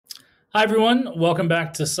Hi, everyone. Welcome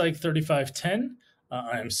back to Psych 3510.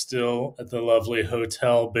 I'm still at the lovely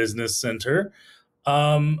Hotel Business Center.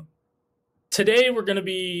 Um, Today, we're going to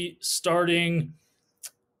be starting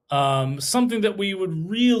something that we would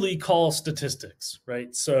really call statistics,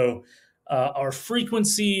 right? So, our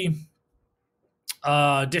frequency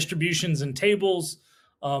distributions and tables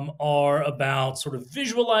are about sort of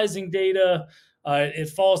visualizing data. It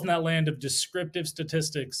falls in that land of descriptive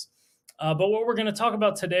statistics. But what we're going to talk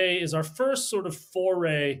about today is our first sort of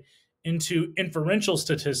foray into inferential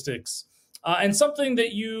statistics, and something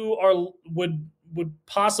that you would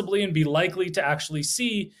possibly and be likely to actually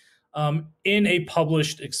see in a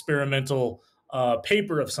published experimental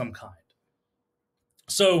paper of some kind.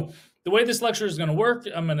 So the way this lecture is going to work,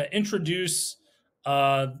 I'm going to introduce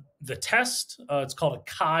the test. It's called a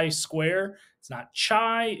chi-square. It's not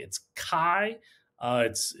chi, it's chi.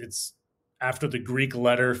 It's after the Greek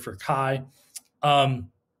letter for chi.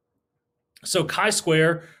 So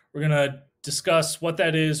chi-square, we're going to discuss what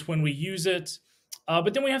that is, when we use it,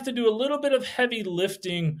 but then we have to do a little bit of heavy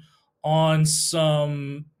lifting on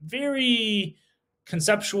some very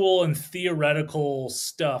conceptual and theoretical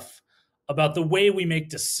stuff about the way we make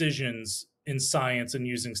decisions in science and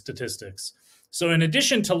using statistics. So, in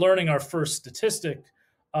addition to learning our first statistic,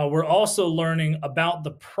 we're also learning about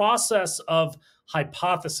the process of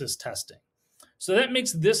hypothesis testing. So, that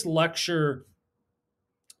makes this lecture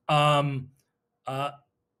um, uh,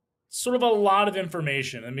 sort of a lot of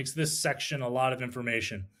information. It makes this section a lot of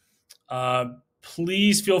information.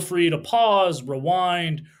 Please feel free to pause,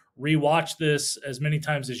 rewind, rewatch this as many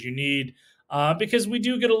times as you need, because we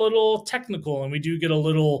do get a little technical and we do get a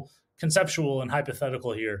little conceptual and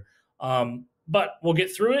hypothetical here. But we'll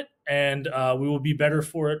get through it, and we will be better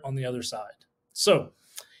for it on the other side. So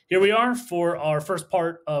here we are for our first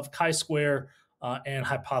part of chi-square and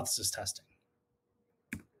hypothesis testing.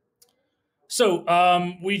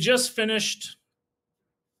 So we just finished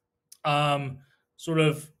sort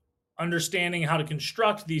of understanding how to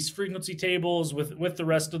construct these frequency tables with the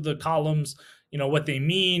rest of the columns, what they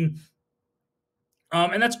mean.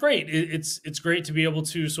 And that's great. It's great to be able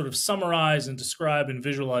to sort of summarize and describe and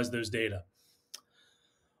visualize those data.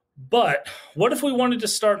 But what if we wanted to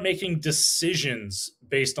start making decisions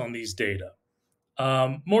based on these data?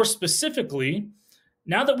 More specifically,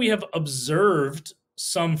 now that we have observed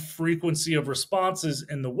some frequency of responses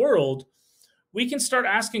in the world, we can start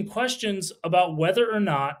asking questions about whether or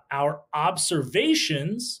not our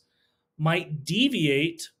observations might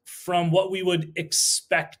deviate from what we would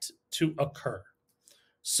expect to occur.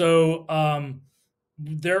 So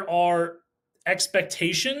there are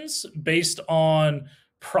expectations based on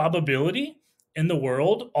probability in the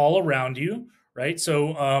world all around you, right?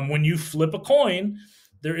 So when you flip a coin,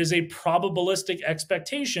 there is a probabilistic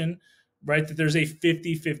expectation, right, that there's a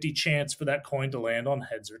 50-50 chance for that coin to land on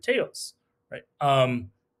heads or tails, right?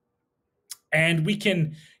 And we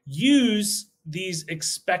can use these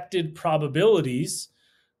expected probabilities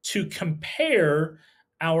to compare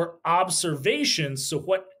our observations, so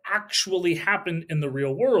what actually happened in the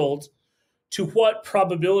real world, to what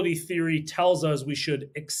probability theory tells us we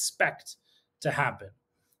should expect to happen.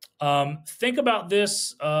 Think about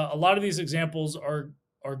this. A lot of these examples are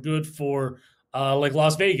good for like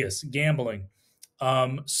Las Vegas, gambling.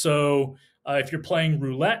 So if you're playing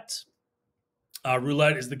roulette,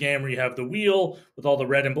 roulette is the game where you have the wheel with all the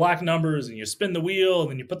red and black numbers, and you spin the wheel,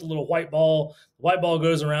 and then you put the little white ball. The white ball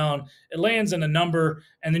goes around, it lands in a number,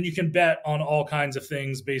 and then you can bet on all kinds of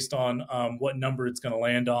things based on what number it's going to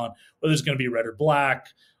land on, whether it's going to be red or black,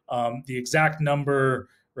 the exact number,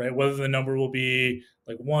 right? Whether the number will be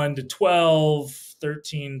like 1 to 12,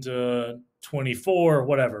 13 to 24,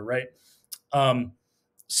 whatever, right?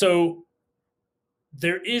 So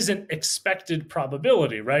there is an expected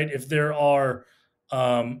probability, right? If there are,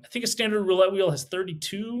 I think a standard roulette wheel has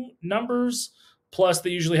 32 numbers, plus they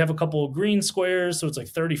usually have a couple of green squares, so it's like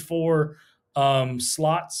 34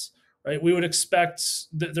 slots, right? We would expect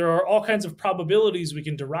that there are all kinds of probabilities we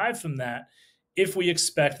can derive from that if we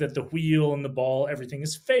expect that the wheel and the ball, everything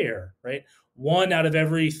is fair, right? 1 out of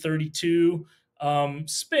every 32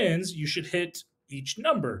 spins, you should hit each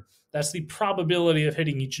number. That's the probability of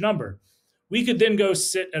hitting each number. We could then go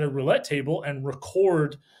sit at a roulette table and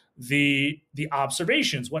record the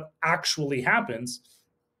observations, what actually happens,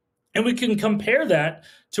 and we can compare that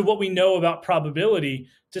to what we know about probability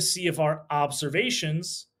to see if our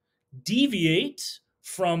observations deviate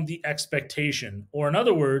from the expectation. Or in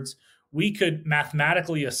other words, we could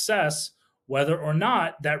mathematically assess whether or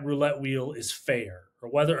not that roulette wheel is fair, or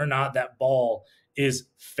whether or not that ball is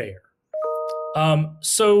fair.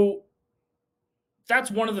 So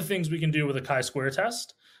that's one of the things we can do with a chi-square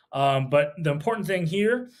test. But the important thing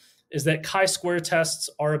here is that chi-square tests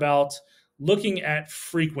are about looking at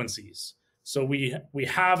frequencies. So we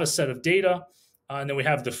have a set of data, and then we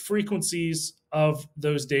have the frequencies of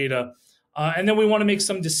those data, and then we want to make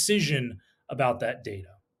some decision about that data.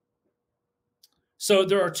 So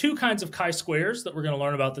there are two kinds of chi-squares that we're going to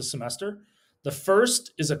learn about this semester. The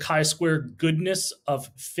first is a chi-square goodness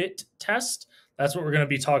of fit test. That's what we're going to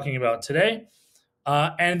be talking about today.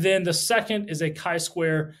 And then the second is a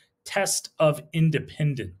chi-square test of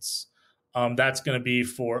independence. That's going to be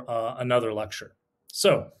for another lecture.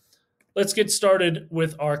 So let's get started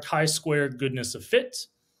with our chi-square goodness of fit.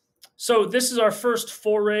 So this is our first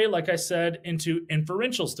foray, like I said, into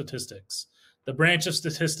inferential statistics, the branch of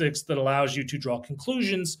statistics that allows you to draw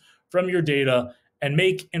conclusions from your data and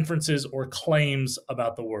make inferences or claims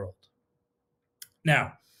about the world.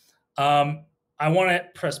 Now, I want to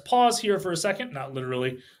press pause here for a second, not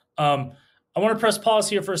literally. I want to press pause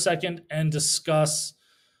here for a second and discuss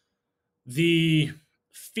the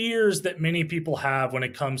fears that many people have when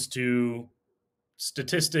it comes to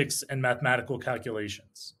statistics and mathematical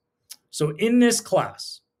calculations. So in this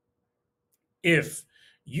class, if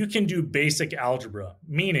you can do basic algebra,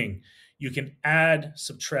 meaning you can add,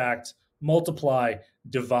 subtract, multiply,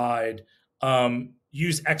 divide,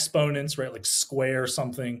 use exponents, right, like square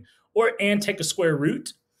something, and take a square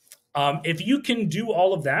root. If you can do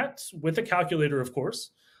all of that with a calculator, of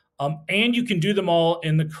course, and you can do them all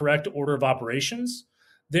in the correct order of operations,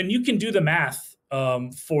 then you can do the math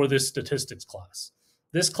for this statistics class.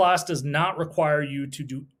 This class does not require you to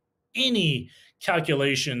do any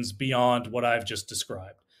calculations beyond what I've just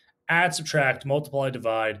described. Add, subtract, multiply,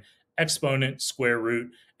 divide, exponent, square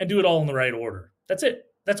root, and do it all in the right order. That's it.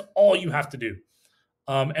 That's all you have to do.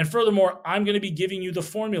 And furthermore, I'm going to be giving you the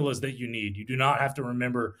formulas that you need. You do not have to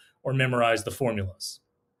remember or memorize the formulas.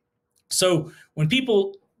 So when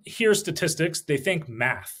people hear statistics, they think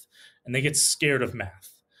math, and they get scared of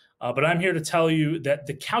math. But I'm here to tell you that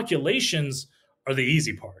the calculations are the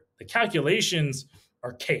easy part. The calculations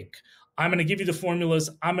are cake. I'm going to give you the formulas.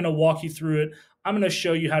 I'm going to walk you through it. I'm going to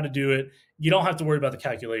show you how to do it. You don't have to worry about the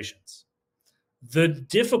calculations. The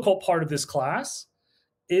difficult part of this class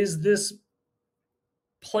is this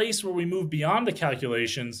place where we move beyond the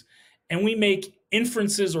calculations and we make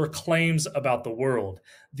inferences or claims about the world.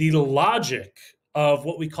 The logic of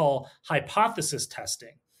what we call hypothesis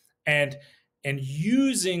testing and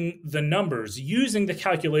using the numbers, using the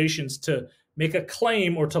calculations to make a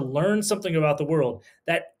claim or to learn something about the world,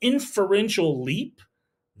 that inferential leap,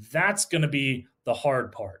 that's going to be the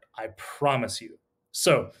hard part, I promise you.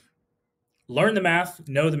 So learn the math,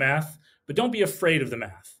 know the math, but don't be afraid of the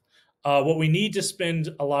math. What we need to spend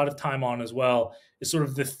a lot of time on as well is sort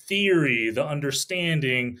of the theory, the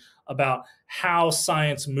understanding about how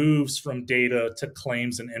science moves from data to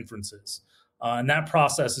claims and inferences. And that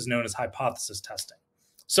process is known as hypothesis testing.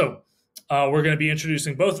 So we're going to be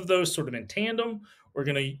introducing both of those sort of in tandem. We're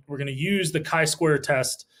going to use the chi-square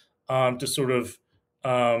test to sort of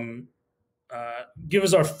give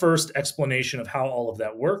us our first explanation of how all of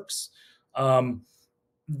that works.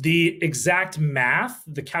 The exact math,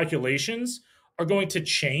 the calculations are going to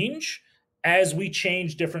change as we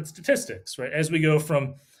change different statistics, right? As we go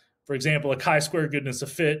from, for example, a chi-square goodness of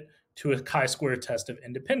fit to a chi-square test of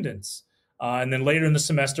independence. And then later in the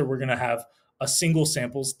semester, we're going to have a single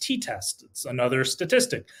samples t-test. It's another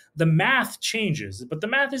statistic. The math changes, but the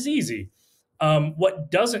math is easy. What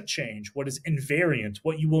doesn't change, what is invariant,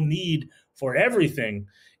 what you will need for everything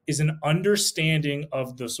is an understanding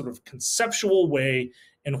of the sort of conceptual way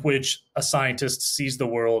in which a scientist sees the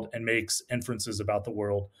world and makes inferences about the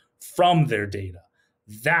world from their data.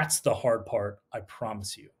 That's the hard part, I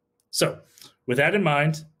promise you. So with that in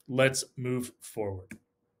mind, let's move forward.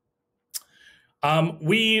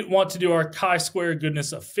 We want to do our chi-square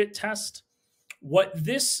goodness of fit test. What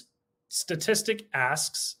this statistic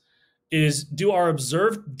asks is, do our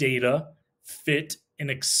observed data fit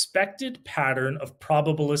an expected pattern of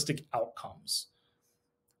probabilistic outcomes?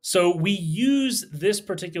 So we use this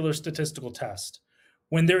particular statistical test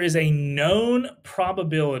when there is a known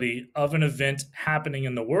probability of an event happening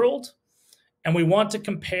in the world, and we want to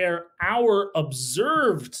compare our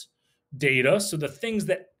observed data, so the things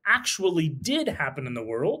that actually did happen in the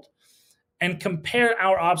world, and compare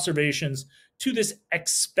our observations to this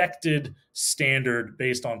expected standard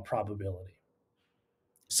based on probability.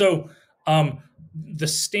 So the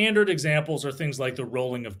standard examples are things like the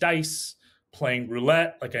rolling of dice, playing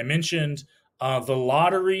roulette, like I mentioned, the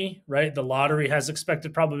lottery, right? The lottery has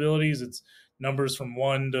expected probabilities. It's numbers from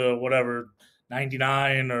 1 to whatever,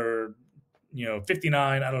 99 or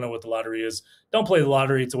 59. I don't know what the lottery is. Don't play the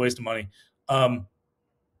lottery. It's a waste of money.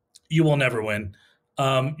 you will never win.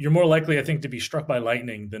 You're more likely, I think, to be struck by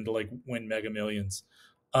lightning than to like win Mega Millions.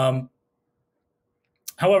 However,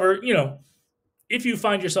 if you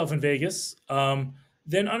find yourself in Vegas,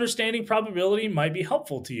 then understanding probability might be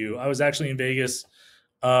helpful to you. I was actually in Vegas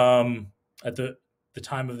at the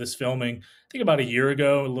time of this filming, I think about a year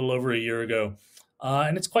ago, a little over a year ago.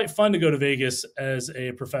 And it's quite fun to go to Vegas as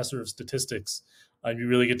a professor of statistics. You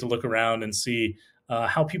really get to look around and see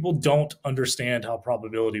how people don't understand how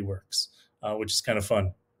probability works, which is kind of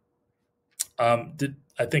fun.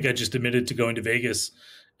 I think I just admitted to going to Vegas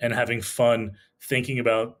and having fun thinking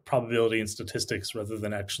about probability and statistics rather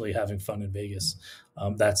than actually having fun in Vegas.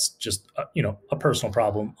 That's just a personal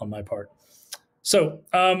problem on my part. So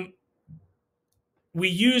we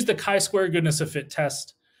use the chi-square goodness of fit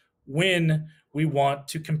test when we want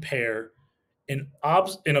to compare an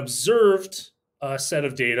observed set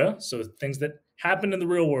of data, so things that happen in the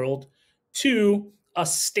real world, to a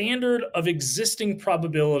standard of existing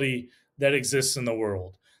probability that exists in the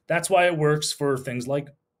world. That's why it works for things like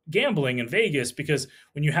gambling in Vegas, because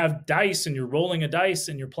when you have dice and you're rolling a dice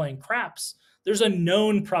and you're playing craps, there's a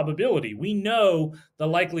known probability. We know the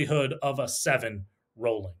likelihood of a 7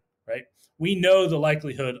 rolling, right? We know the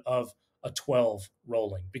likelihood of a 12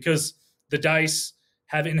 rolling because the dice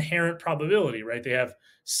have inherent probability, right? They have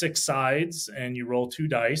 6 sides and you roll 2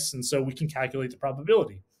 dice, and so we can calculate the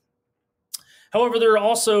probability. However, there are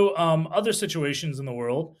also other situations in the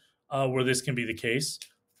world where this can be the case.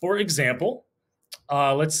 For example,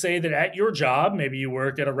 let's say that at your job, maybe you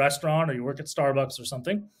work at a restaurant or you work at Starbucks or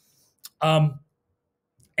something, and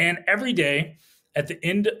every day at the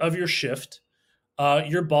end of your shift,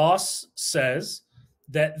 your boss says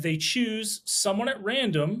that they choose someone at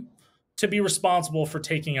random to be responsible for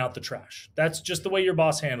taking out the trash. That's just the way your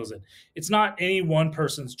boss handles it. It's not any one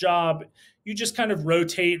person's job. You just kind of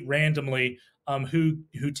rotate randomly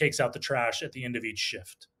who takes out the trash at the end of each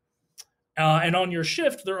shift. And on your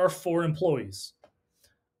shift, there are 4 employees.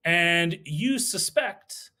 And you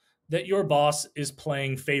suspect that your boss is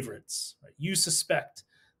playing favorites. You suspect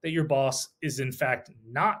that your boss is, in fact,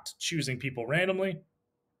 not choosing people randomly,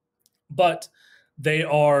 but they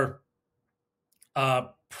are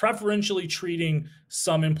preferentially treating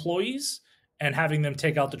some employees and having them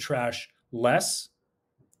take out the trash less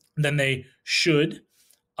than they should.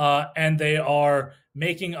 And they are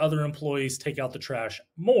making other employees take out the trash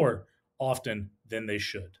more often than they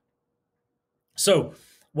should. So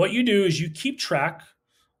what you do is you keep track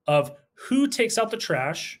of who takes out the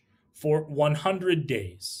trash for 100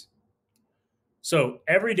 days. So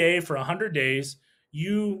every day for 100 days,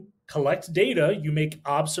 you collect data, you make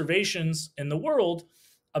observations in the world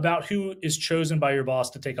about who is chosen by your boss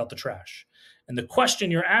to take out the trash. And the question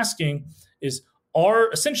you're asking is, are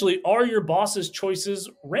your boss's choices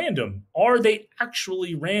random? Are they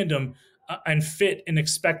actually random and fit an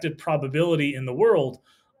expected probability in the world?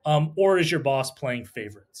 Or is your boss playing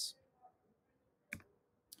favorites?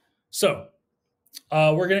 So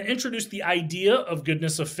we're going to introduce the idea of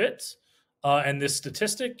goodness of fit and this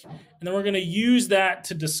statistic, and then we're going to use that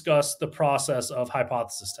to discuss the process of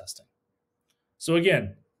hypothesis testing. So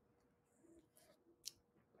again,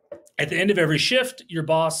 at the end of every shift, your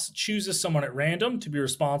boss chooses someone at random to be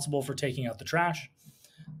responsible for taking out the trash.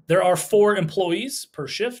 There are 4 employees per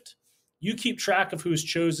shift. You keep track of who's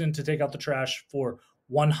chosen to take out the trash for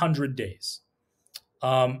 100 days.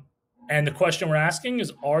 And the question we're asking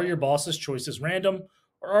is, are your boss's choices random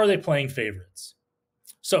or are they playing favorites?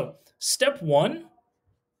 So step 1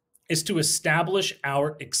 is to establish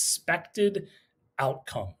our expected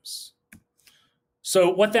outcomes. So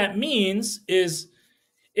what that means is,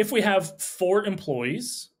 if we have 4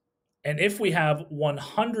 employees and if we have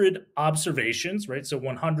 100 observations, right, so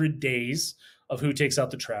 100 days of who takes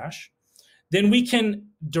out the trash, then we can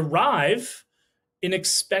derive an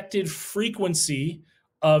expected frequency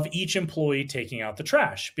of each employee taking out the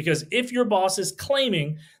trash. Because if your boss is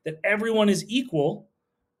claiming that everyone is equal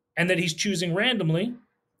and that he's choosing randomly,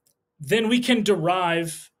 then we can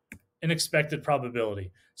derive an expected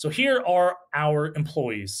probability. So here are our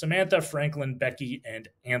employees: Samantha, Franklin, Becky, and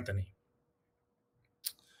Anthony.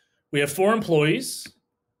 We have 4 employees,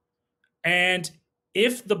 and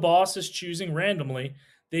if the boss is choosing randomly,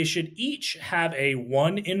 they should each have a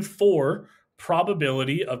 1 in 4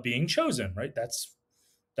 probability of being chosen, right?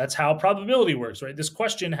 That's how probability works, right? This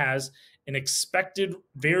question has an expected,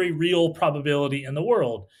 very real probability in the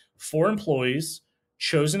world. 4 employees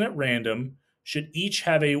chosen at random should each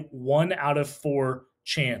have a 1 out of 4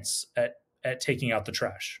 chance at taking out the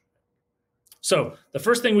trash. So the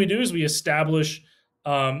first thing we do is we establish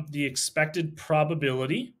the expected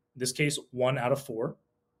probability, in this case 1 out of 4.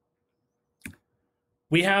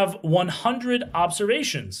 We have 100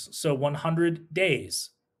 observations, so 100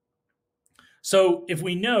 days. So if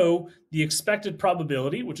we know the expected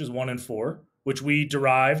probability, which is 1 in 4, which we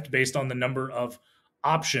derived based on the number of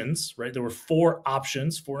options, right? There were 4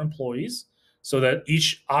 options for employees, so that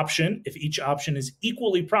each option, if each option is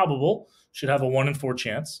equally probable, should have a 1 in 4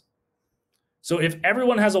 chance. So if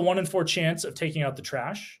everyone has a 1 in 4 chance of taking out the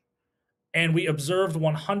trash, and we observed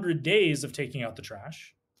 100 days of taking out the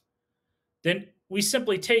trash, then we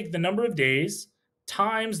simply take the number of days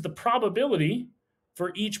times the probability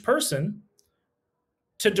for each person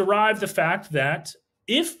to derive the fact that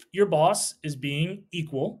if your boss is being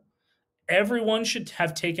equal, everyone should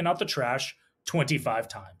have taken out the trash 25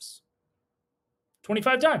 times.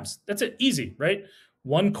 25 times. That's it. Easy, right?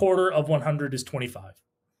 1/4 of 100 is 25.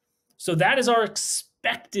 So that is our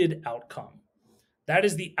expected outcome. That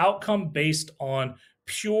is the outcome based on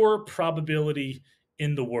pure probability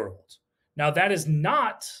in the world. Now, that is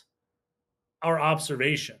not our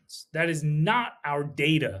observations. That is not our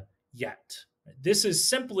data yet. This is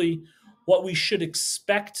simply what we should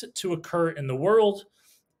expect to occur in the world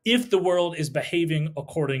if the world is behaving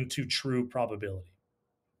according to true probability.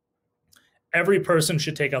 Every person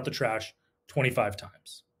should take out the trash 25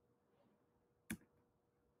 times.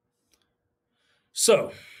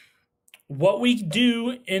 So, what we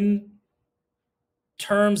do in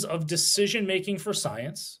terms of decision making for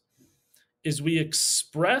science is we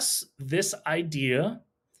express this idea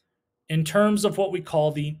in terms of what we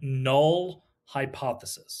call the null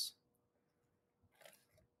hypothesis.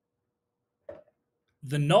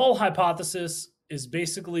 The null hypothesis is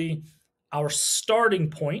basically our starting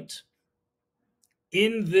point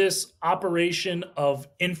in this operation of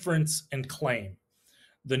inference and claim.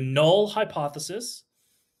 The null hypothesis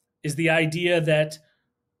is the idea that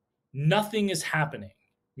nothing is happening,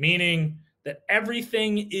 meaning that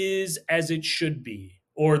everything is as it should be,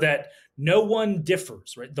 or that no one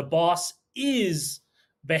differs, right? The boss is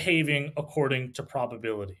behaving according to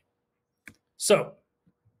probability. So,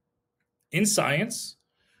 in science,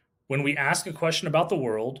 when we ask a question about the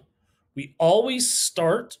world, we always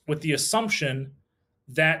start with the assumption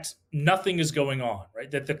that nothing is going on, right?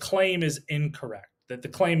 That the claim is incorrect, that the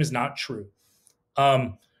claim is not true.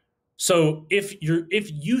 So if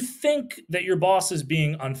you think that your boss is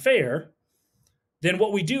being unfair, then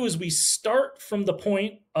what we do is we start from the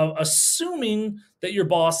point of assuming that your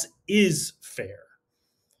boss is fair.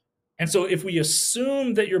 And so if we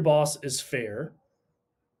assume that your boss is fair,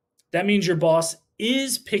 that means your boss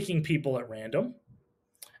is picking people at random.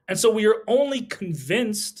 And so we are only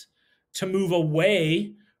convinced to move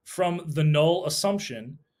away from the null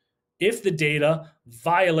assumption if the data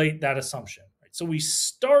violate that assumption. Right? So we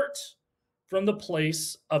start from the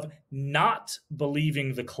place of not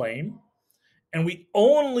believing the claim, and we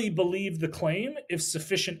only believe the claim if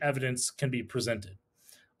sufficient evidence can be presented.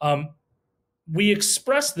 We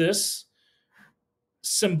express this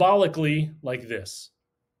symbolically like this.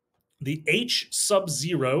 The H sub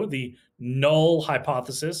 0, the null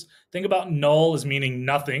hypothesis, think about null as meaning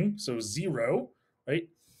nothing, so 0, right?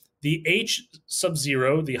 The H sub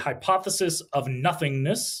 0, the hypothesis of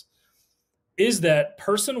nothingness, is that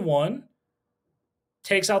person 1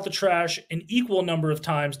 takes out the trash an equal number of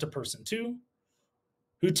times to person 2,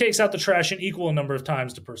 who takes out the trash an equal number of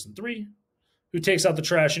times to person 3, who takes out the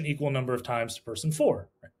trash an equal number of times to person 4.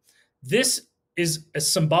 Right? This is a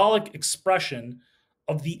symbolic expression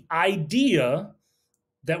of the idea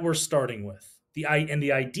that we're starting with. The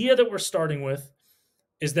idea that we're starting with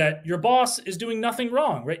is that your boss is doing nothing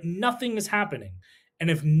wrong, right? Nothing is happening. And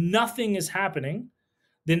if nothing is happening,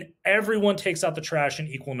 then everyone takes out the trash an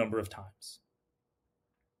equal number of times.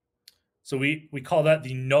 So we call that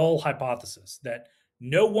the null hypothesis, that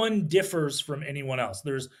no one differs from anyone else.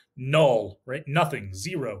 There's null, right? Nothing,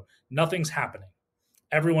 0. Nothing's happening.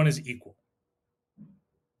 Everyone is equal.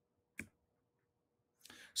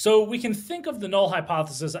 So we can think of the null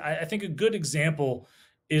hypothesis. I think a good example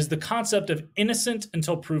is the concept of innocent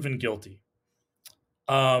until proven guilty.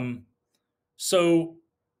 So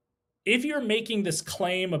if you're making this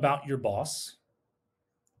claim about your boss,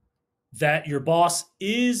 that your boss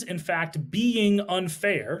is in fact being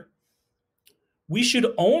unfair, we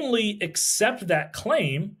should only accept that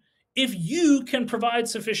claim if you can provide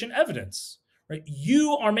sufficient evidence, right?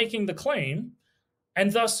 You are making the claim,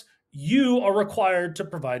 and thus you are required to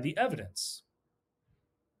provide the evidence.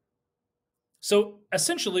 So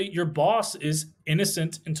essentially, your boss is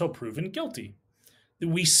innocent until proven guilty.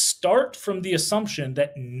 We start from the assumption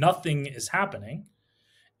that nothing is happening,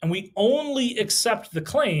 and we only accept the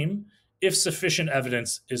claim if sufficient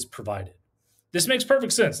evidence is provided. This makes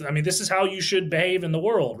perfect sense. I mean, this is how you should behave in the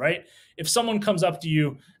world, right? If someone comes up to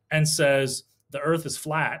you and says the earth is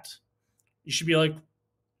flat, you should be like,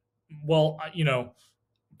 well,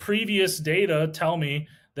 previous data tell me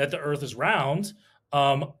that the earth is round.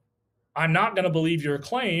 I'm not going to believe your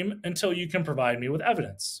claim until you can provide me with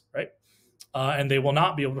evidence, right? And they will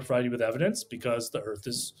not be able to provide you with evidence because the earth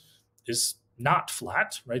is not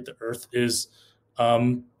flat, right? The earth is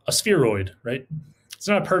a spheroid, right? It's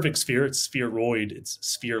not a perfect sphere, it's spheroid, it's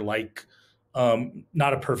sphere-like,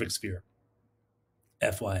 not a perfect sphere,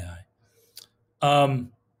 FYI.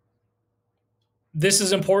 This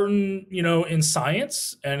is important, in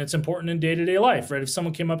science, and it's important in day-to-day life, right? If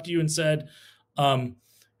someone came up to you and said, I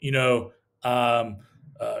don't know,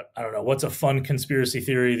 what's a fun conspiracy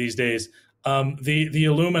theory these days? The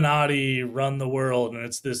Illuminati run the world, and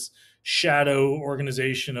it's this shadow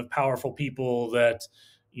organization of powerful people that,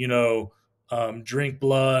 drink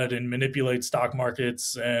blood and manipulate stock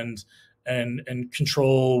markets and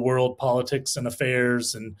control world politics and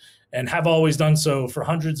affairs and have always done so for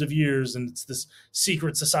hundreds of years. And it's this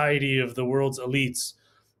secret society of the world's elites.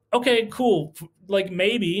 Okay, cool. Like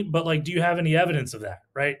maybe, but like, do you have any evidence of that?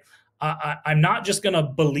 Right. I'm not just going to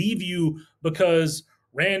believe you because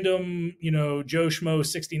random, Joe Schmo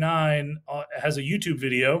 69 has a YouTube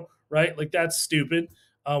video, right? Like that's stupid.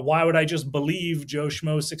 Why would I just believe Joe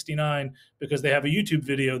Schmo 69 because they have a YouTube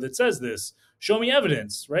video that says this? Show me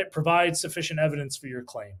evidence, right? Provide sufficient evidence for your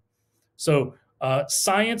claim. So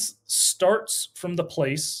science starts from the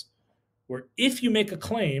place where if you make a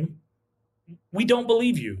claim, we don't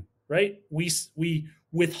believe you, right? We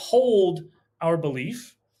withhold our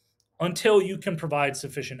belief until you can provide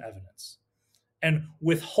sufficient evidence. And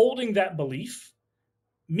withholding that belief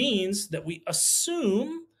means that we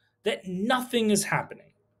assume that nothing is happening.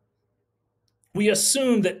 We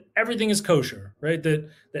assume that everything is kosher, right? That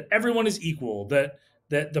everyone is equal, that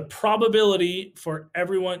the probability for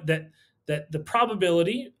everyone that the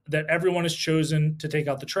probability that everyone is chosen to take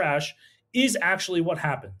out the trash is actually what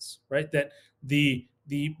happens, right? That the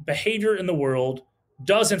behavior in the world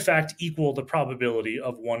does in fact equal the probability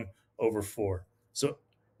of 1/4. So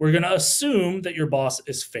we're going to assume that your boss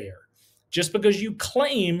is fair. Just because you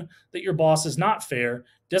claim that your boss is not fair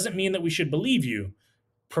doesn't mean that we should believe you.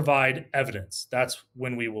 Provide evidence. That's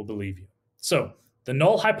when we will believe you. So the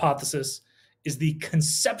null hypothesis is the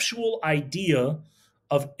conceptual idea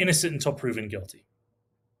of innocent until proven guilty.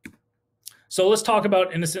 So let's talk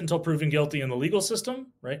about innocent until proven guilty in the legal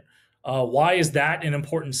system, right? Why is that an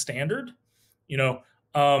important standard?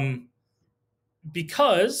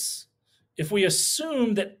 Because if we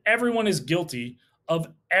assume that everyone is guilty of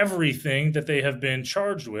everything that they have been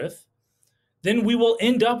charged with, then we will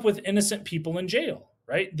end up with innocent people in jail,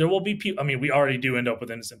 right? There will be people. I mean, we already do end up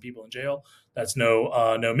with innocent people in jail. That's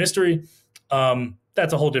no mystery.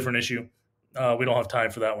 That's a whole different issue. We don't have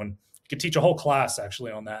time for that one. You could teach a whole class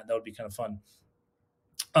actually on that. That would be kind of fun.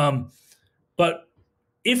 But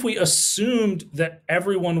if we assumed that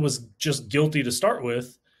everyone was just guilty to start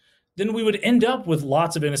with, then we would end up with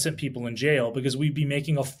lots of innocent people in jail because we'd be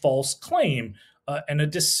making a false claim and a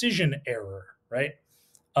decision error, right?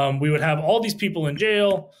 We would have all these people in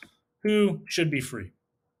jail who should be free.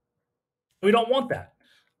 We don't want that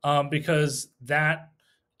because that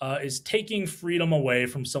is taking freedom away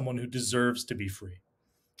from someone who deserves to be free.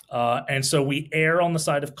 And so we err on the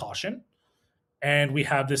side of caution, and we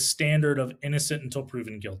have this standard of innocent until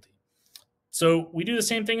proven guilty. So we do the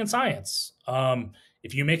same thing in science.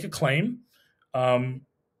 If you make a claim,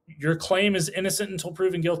 your claim is innocent until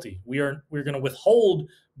proven guilty. We're going to withhold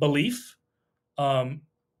belief. We're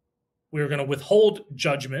going to withhold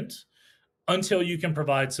judgment until you can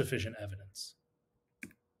provide sufficient evidence.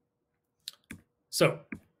 So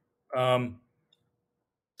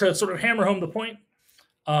to sort of hammer home the point,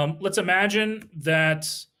 let's imagine that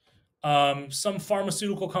some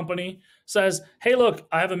pharmaceutical company says, hey, look,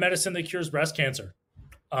 I have a medicine that cures breast cancer.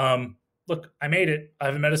 Look, I made it. I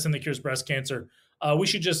have a medicine that cures breast cancer. We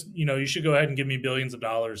should just, you should go ahead and give me billions of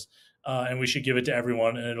dollars and we should give it to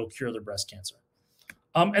everyone and it'll cure their breast cancer.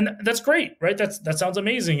 And that's great, right? That sounds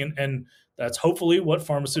amazing. And that's hopefully what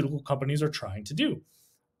pharmaceutical companies are trying to do.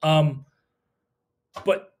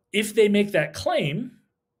 But if they make that claim,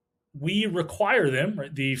 we require them,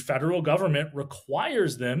 right? The federal government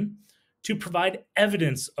requires them to provide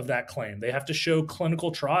evidence of that claim. They have to show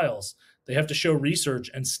clinical trials. They have to show research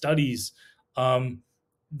and studies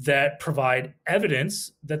that provide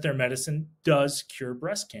evidence that their medicine does cure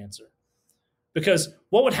breast cancer. Because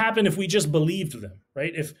what would happen if we just believed them,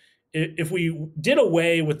 right? If we did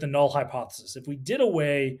away with the null hypothesis, if we did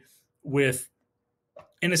away with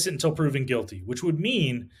innocent until proven guilty, which would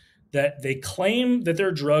mean that they claim that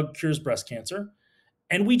their drug cures breast cancer,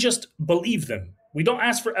 and we just believe them. We don't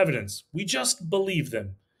ask for evidence. We just believe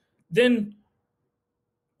them. Then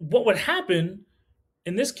what would happen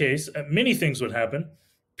in this case, many things would happen.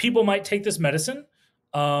 People might take this medicine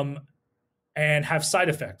and have side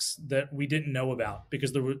effects that we didn't know about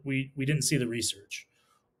because we didn't see the research.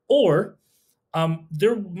 Or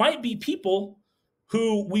there might be people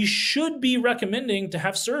who we should be recommending to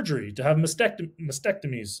have surgery, to have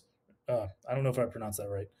mastectomies. I don't know if I pronounced that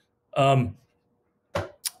right.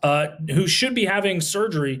 Who should be having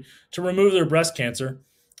surgery to remove their breast cancer.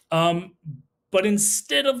 But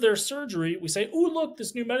instead of their surgery, we say, "Oh, look,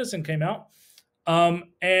 this new medicine came out,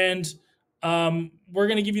 and we're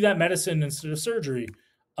going to give you that medicine instead of surgery."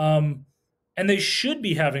 And they should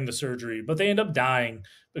be having the surgery, but they end up dying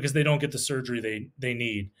because they don't get the surgery they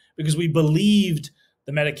need because we believed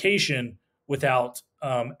the medication without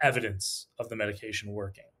evidence of the medication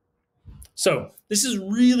working. So this is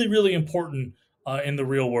really, really important in the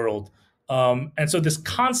real world. And so this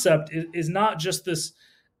concept is not just this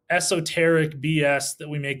esoteric BS that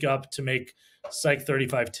we make up to make Psych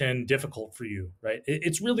 3510 difficult for you, right?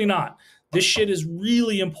 It's really not. This shit is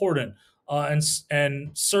really important and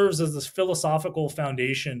serves as this philosophical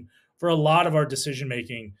foundation for a lot of our decision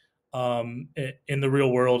making in the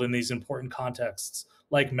real world in these important contexts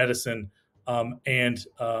like medicine and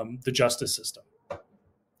the justice system.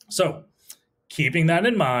 So keeping that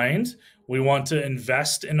in mind, we want to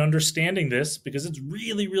invest in understanding this because it's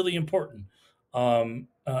really, really important.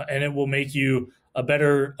 And it will make you a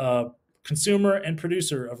better consumer and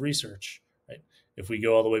producer of research, right? If we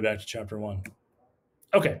go all the way back to chapter 1.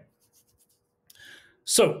 Okay.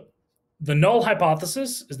 So the null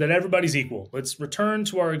hypothesis is that everybody's equal. Let's return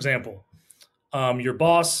to our example. Your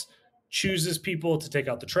boss chooses people to take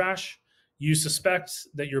out the trash. You suspect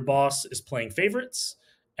that your boss is playing favorites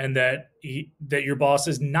and that your boss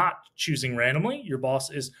is not choosing randomly. Your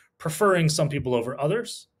boss is preferring some people over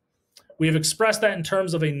others. We have expressed that in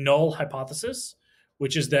terms of a null hypothesis,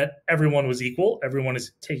 which is that everyone was equal. Everyone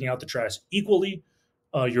is taking out the trash equally.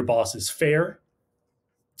 Your boss is fair.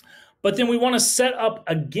 But then we want to set up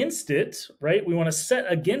against it, right? We want to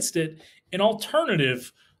set against it an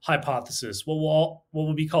alternative hypothesis, what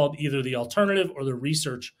will be called either the alternative or the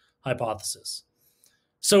research hypothesis.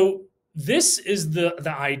 So this is the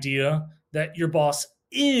idea that your boss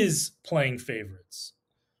is playing favorites,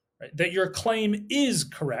 right? That your claim is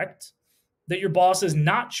correct, that your boss is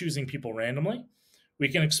not choosing people randomly. We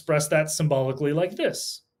can express that symbolically like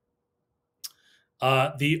this.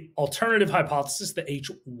 The alternative hypothesis, the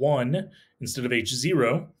H1 instead of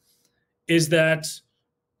H0, is that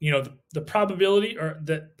the probability or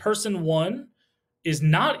that person 1 is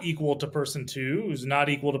not equal to person 2, who's not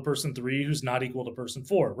equal to person 3, who's not equal to person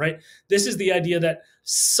 4, right? This is the idea that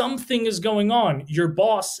something is going on. Your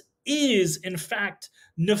boss is, in fact,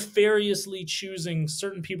 nefariously choosing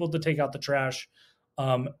certain people to take out the trash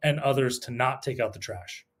and others to not take out the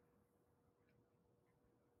trash.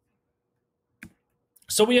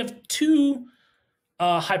 So we have two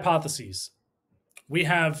hypotheses. We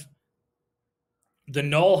have the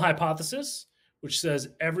null hypothesis, which says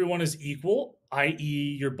everyone is equal,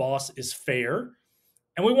 i.e. your boss is fair.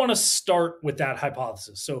 And we want to start with that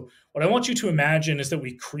hypothesis. So what I want you to imagine is that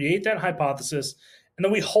we create that hypothesis and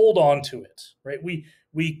then we hold on to it, right?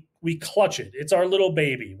 We clutch it. It's our little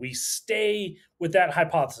baby. We stay with that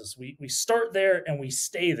hypothesis. We start there and we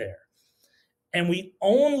stay there. And we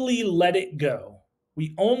only let it go.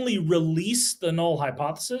 We only release the null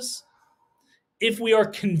hypothesis if we are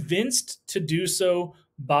convinced to do so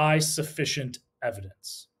by sufficient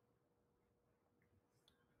evidence.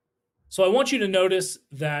 So I want you to notice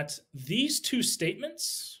that these two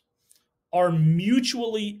statements are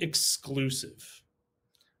mutually exclusive,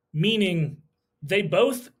 meaning they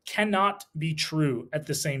both cannot be true at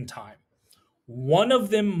the same time. One of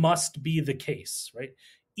them must be the case, right?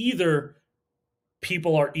 Either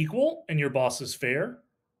people are equal and your boss is fair,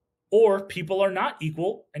 or people are not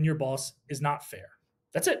equal and your boss is not fair.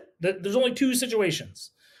 That's it. There's only two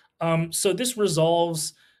situations. So this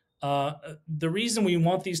resolves, the reason we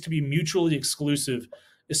want these to be mutually exclusive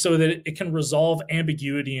is so that it can resolve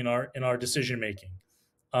ambiguity in our decision making.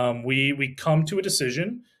 We come to a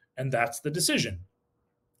decision and that's the decision.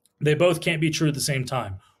 They both can't be true at the same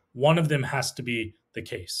time. One of them has to be the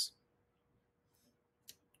case.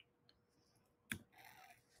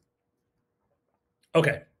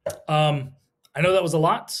 Okay. I know that was a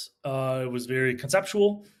lot. It was very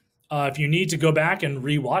conceptual. If you need to go back and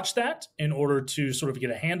rewatch that in order to sort of get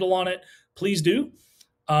a handle on it, please do.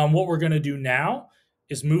 What we're going to do now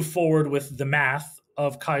is move forward with the math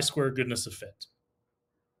of chi-square goodness of fit.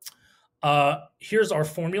 Here's our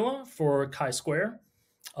formula for chi-square.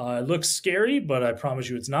 It looks scary, but I promise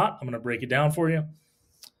you it's not. I'm going to break it down for you.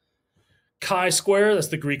 Chi-square, that's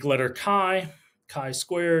the Greek letter chi. Chi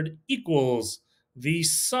squared equals the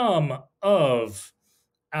sum of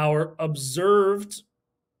our observed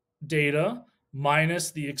data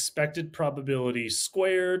minus the expected probability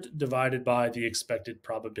squared divided by the expected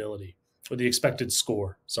probability, or the expected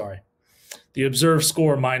score, sorry. The observed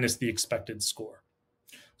score minus the expected score.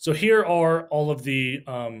 So here are all of the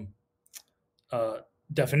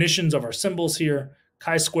definitions of our symbols here.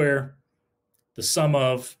 Chi-square, the sum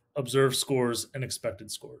of observed scores and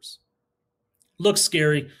expected scores. Looks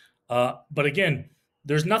scary, but again,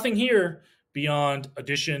 there's nothing here beyond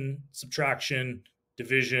addition, subtraction,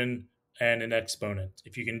 division, and an exponent.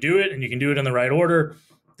 If you can do it and you can do it in the right order,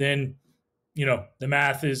 then the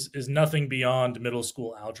math is nothing beyond middle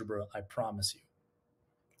school algebra, I promise you.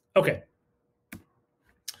 Okay.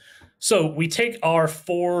 So we take our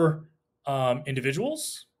 4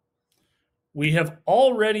 individuals. We have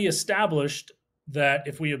already established that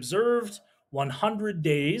if we observed 100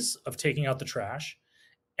 days of taking out the trash,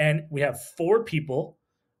 and we have 4 people,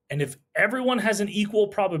 and if everyone has an equal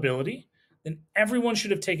probability, then everyone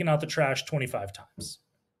should have taken out the trash 25 times.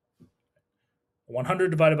 100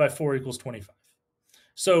 divided by 4 equals 25.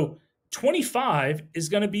 So 25 is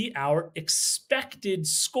going to be our expected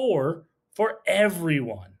score for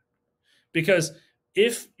everyone. Because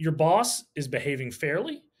if your boss is behaving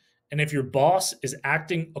fairly, and if your boss is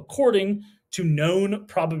acting according to known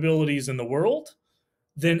probabilities in the world,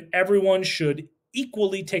 then everyone should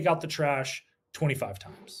equally take out the trash 25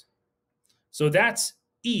 times. So that's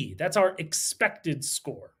E. That's our expected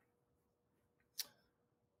score.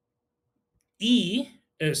 E,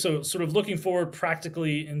 so sort of looking forward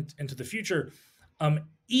practically into the future,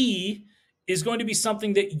 E is going to be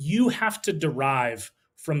something that you have to derive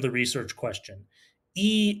from the research question.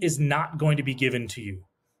 E is not going to be given to you.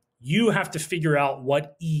 You have to figure out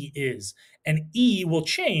what E is, and E will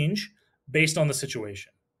change based on the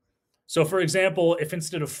situation. So for example, if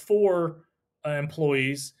instead of 4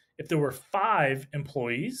 employees, if there were 5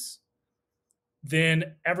 employees,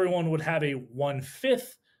 then everyone would have a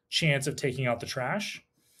 1/5 chance of taking out the trash.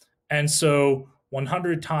 And so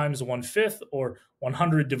 100 times 1/5, or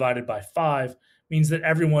 100 divided by 5, means that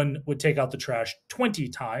everyone would take out the trash 20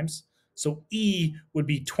 times. So E would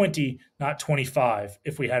be 20, not 25,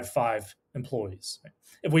 if we had 5 employees.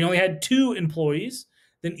 If we only had 2 employees,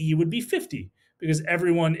 then E would be 50, because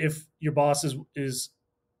everyone, if your boss is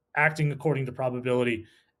acting according to probability,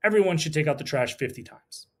 everyone should take out the trash 50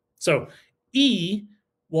 times. So E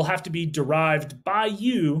will have to be derived by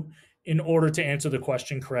you in order to answer the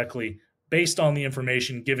question correctly based on the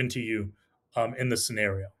information given to you in the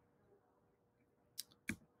scenario.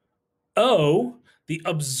 O, the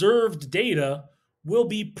observed data, will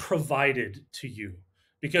be provided to you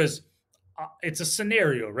because it's a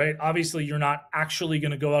scenario, right? Obviously, you're not actually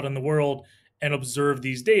going to go out in the world and observe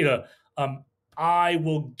these data. I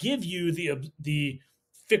will give you the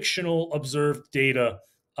fictional observed data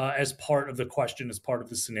as part of the question, as part of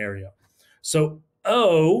the scenario. So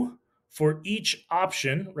O for each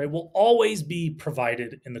option, right, will always be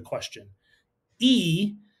provided in the question.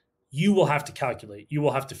 E, you will have to calculate. You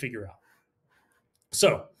will have to figure out.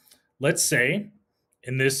 So let's say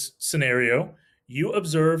in this scenario, you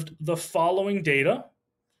observed the following data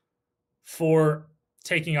for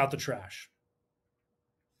taking out the trash.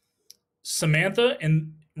 Samantha,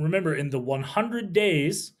 and remember, in the 100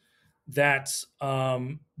 days that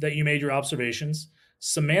you made your observations,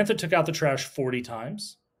 Samantha took out the trash 40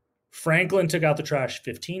 times. Franklin took out the trash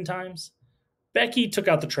 15 times. Becky took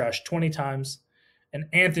out the trash 20 times. And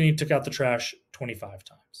Anthony took out the trash 25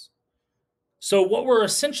 times. So what we're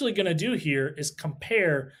essentially going to do here is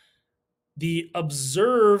compare the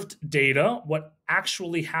observed data, what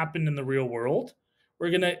actually happened in the real world.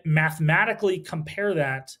 We're going to mathematically compare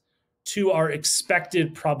that to our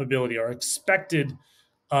expected probability, our expected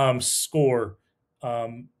score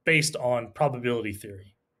based on probability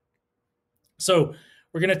theory. So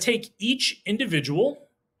we're going to take each individual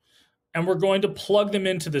and we're going to plug them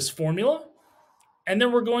into this formula, and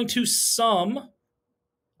then we're going to sum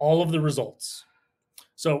all of the results.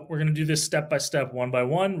 So we're going to do this step by step, one by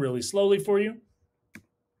one, really slowly for you.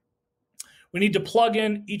 We need to plug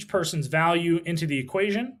in each person's value into the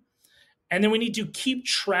equation, and then we need to keep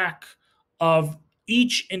track of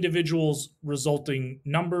each individual's resulting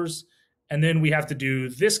numbers. And then we have to do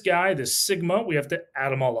this guy, this sigma, we have to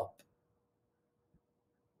add them all up.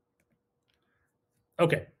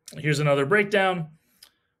 Okay, here's another breakdown.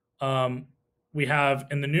 We have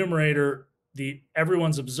in the numerator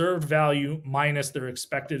everyone's observed value minus their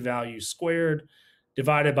expected value squared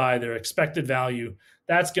divided by their expected value.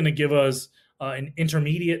 That's going to give us an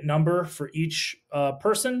intermediate number for each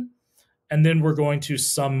person. And then we're going to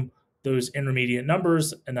sum those intermediate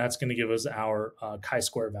numbers, and that's going to give us our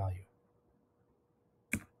chi-square value.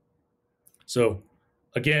 So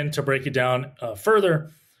again, to break it down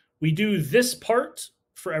further, we do this part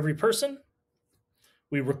for every person.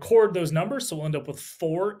 We record those numbers, so we'll end up with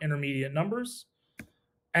 4 intermediate numbers.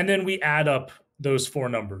 And then we add up those 4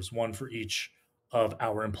 numbers, one for each of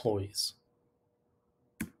our employees.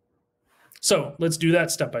 So let's do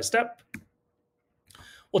that step by step.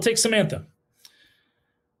 We'll take Samantha.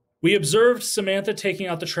 We observed Samantha taking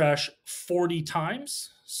out the trash 40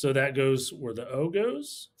 times. So that goes where the O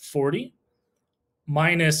goes, 40.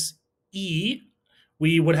 Minus E,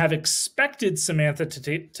 we would have expected Samantha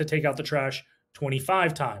to take out the trash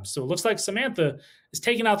 25 times. So it looks like Samantha is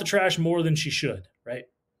taking out the trash more than she should, right?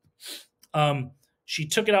 She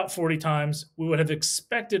took it out 40 times. We would have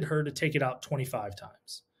expected her to take it out 25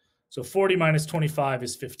 times. So 40 minus 25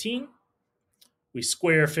 is 15. We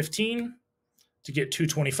square 15 to get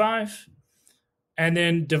 225. And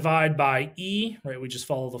then divide by E, right? We just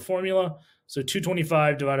follow the formula. So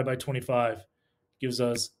 225 divided by 25 gives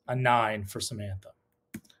us a 9 for Samantha.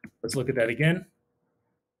 Let's look at that again.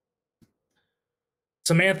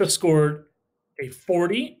 Samantha scored a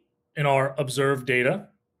 40 in our observed data.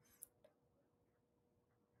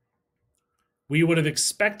 We would have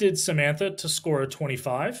expected Samantha to score a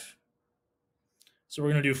 25. So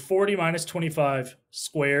we're going to do 40 minus 25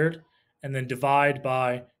 squared and then divide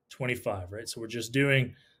by 25, right? So we're just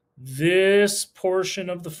doing this portion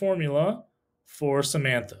of the formula for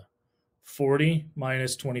Samantha. 40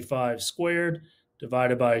 minus 25 squared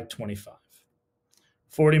divided by 25.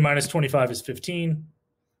 40 minus 25 is 15.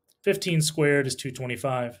 15 squared is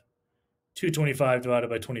 225. 225 divided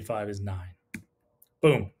by 25 is 9.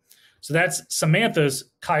 Boom. So that's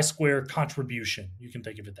Samantha's chi-square contribution. You can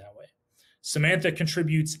think of it that way. Samantha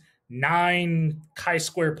contributes 9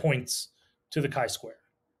 chi-square points to the chi-square.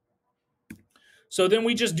 So then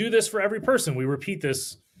we just do this for every person. We repeat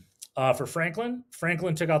this for Franklin.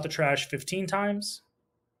 Franklin took out the trash 15 times.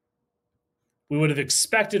 We would have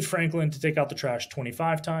expected Franklin to take out the trash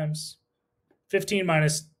 25 times. 15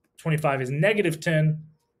 minus 25 is negative 10.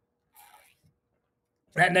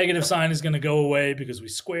 That negative sign is going to go away because we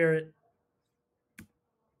square it.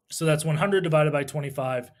 So that's 100 divided by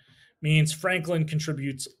 25 means Franklin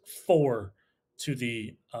contributes 4 to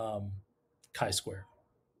the chi-square.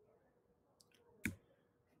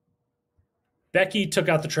 Becky took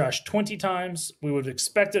out the trash 20 times. We would have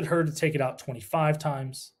expected her to take it out 25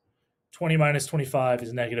 times. 20 minus 25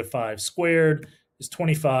 is negative 5 squared is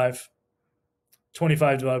 25.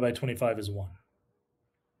 25 divided by 25 is 1.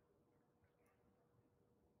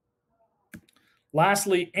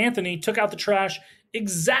 Lastly, Anthony took out the trash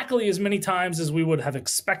exactly as many times as we would have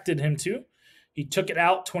expected him to. He took it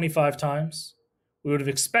out 25 times. We would have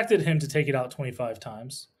expected him to take it out 25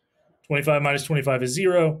 times. 25 minus 25 is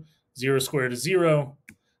 0. 0 squared is 0.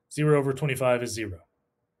 0 over 25 is 0.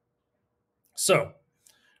 So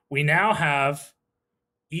we now have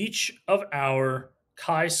each of our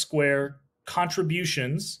chi-square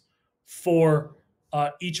contributions for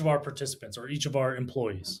each of our participants or each of our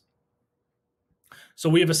employees. So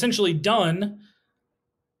we have essentially done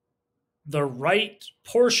the right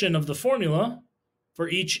portion of the formula for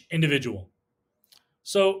each individual.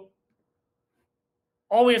 So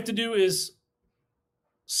all we have to do is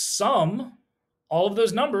sum all of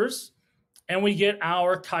those numbers and we get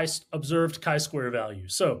our observed chi-square value.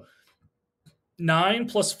 So 9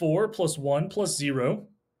 plus 4 plus 1 plus 0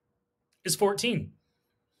 is 14.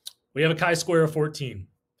 We have a chi-square of 14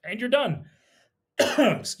 and you're done.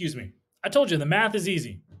 Excuse me. I told you the math is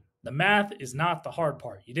easy. The math is not the hard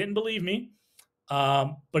part. You didn't believe me,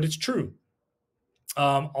 but it's true.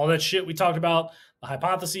 All that shit we talked about, the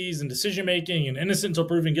hypotheses and decision-making and innocent until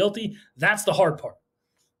proven guilty, that's the hard part.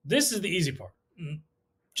 This is the easy part.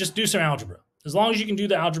 Just do some algebra. As long as you can do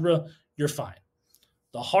the algebra, you're fine.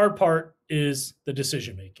 The hard part is the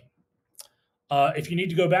decision-making. If you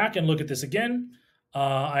need to go back and look at this again,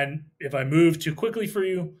 and if I move too quickly for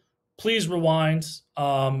you, please rewind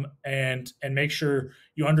and make sure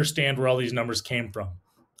you understand where all these numbers came from.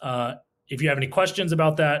 If you have any questions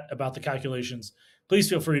about that, about the calculations, please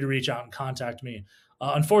feel free to reach out and contact me.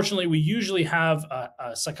 Unfortunately, we usually have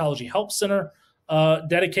a psychology help center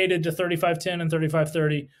dedicated to 3510 and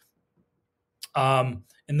 3530.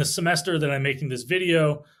 In the semester that I'm making this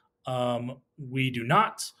video, we do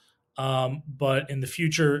not. But in the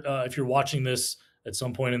future, if you're watching this at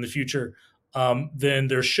some point in the future, then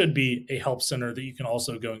there should be a help center that you can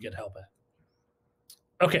also go and get help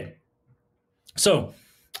at. Okay, so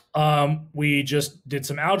we just did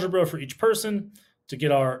some algebra for each person to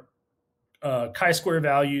get our chi-square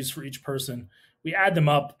values for each person. We add them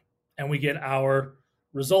up, and we get our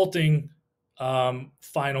resulting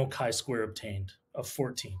final chi-square obtained of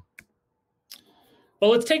 14. But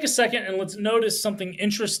let's take a second and let's notice something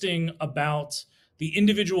interesting about the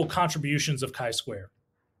individual contributions of chi-square.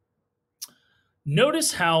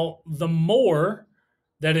 Notice how the more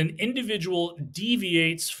that an individual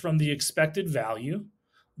deviates from the expected value,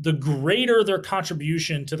 the greater their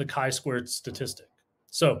contribution to the chi-squared statistic.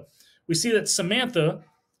 So we see that Samantha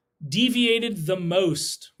deviated the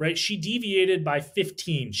most, right? She deviated by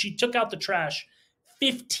 15. She took out the trash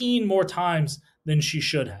 15 more times than she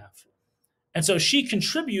should have. And so she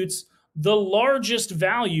contributes the largest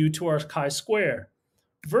value to our chi-square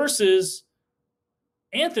versus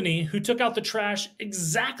Anthony, who took out the trash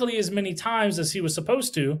exactly as many times as he was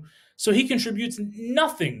supposed to. So he contributes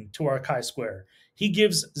nothing to our chi-square. He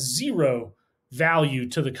gives 0 value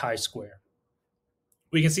to the chi-square.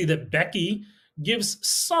 We can see that Becky gives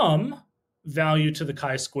some value to the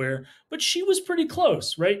chi-square, but she was pretty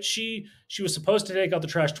close, right? She was supposed to take out the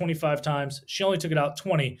trash 25 times. She only took it out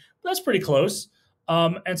 20. But that's pretty close.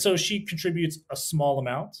 And so she contributes a small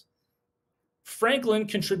amount. Franklin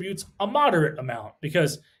contributes a moderate amount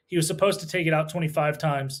because he was supposed to take it out 25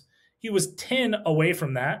 times. He was 10 away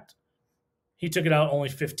from that. He took it out only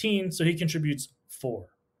 15, so he contributes 4.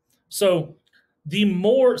 So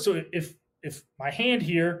if my hand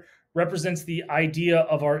here represents the idea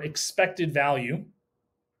of our expected value,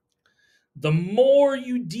 the more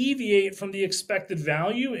you deviate from the expected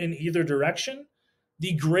value in either direction,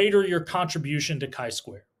 the greater your contribution to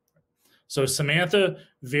chi-square. So Samantha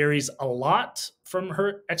varies a lot from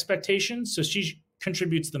her expectations, so she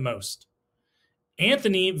contributes the most.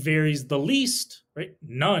 Anthony varies the least, right?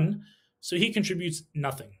 None, so he contributes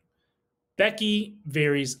nothing. Becky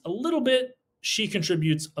varies a little bit. She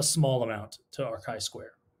contributes a small amount to our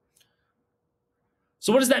chi-square.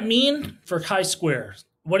 So what does that mean for chi-square?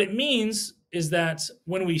 What it means is that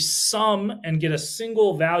when we sum and get a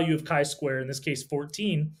single value of chi-square, in this case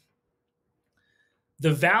 14,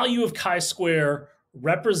 the value of chi-square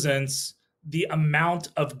represents the amount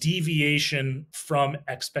of deviation from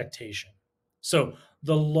expectation. So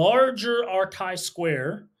the larger our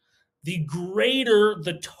chi-square, the greater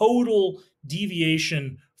the total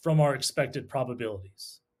deviation from our expected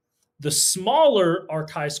probabilities. The smaller our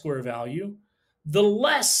chi-square value, the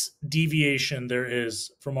less deviation there is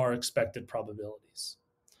from our expected probabilities.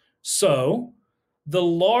 So the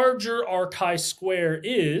larger our chi-square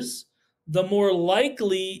is, the more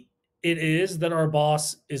likely it is that our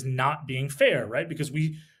boss is not being fair, right? Because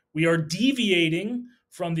we are deviating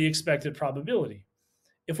from the expected probability.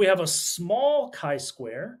 If we have a small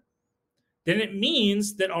chi-square, then it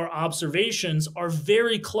means that our observations are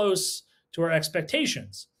very close to our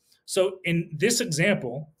expectations. So in this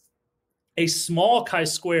example, a small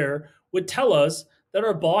chi-square would tell us that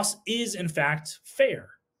our boss is in fact fair.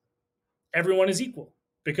 Everyone is equal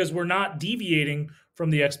because we're not deviating from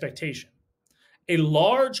the expectation. A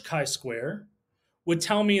large chi-square would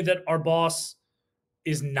tell me that our boss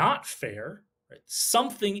is not fair. Right?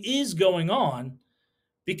 Something is going on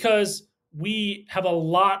because we have a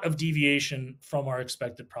lot of deviation from our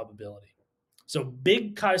expected probability. So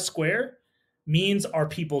big chi-square means our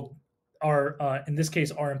people are, in this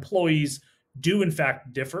case, our employees do in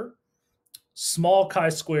fact differ. Small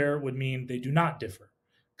chi-square would mean they do not differ.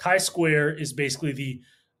 Chi-square is basically the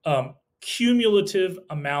cumulative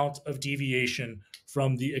amount of deviation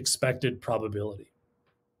from the expected probability.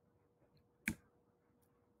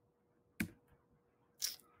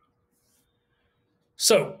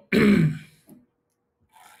 So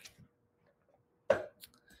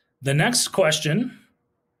the next question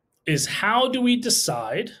is, how do we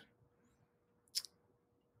decide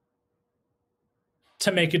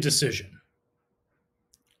to make a decision?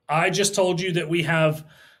 I just told you that we have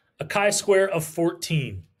a chi-square of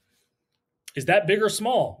 14. Is that big or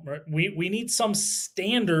small? Right? We need some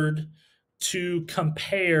standard to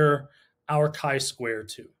compare our chi-square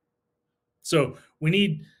to. So we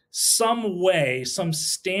need some way, some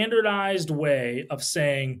standardized way of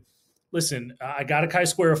saying, listen, I got a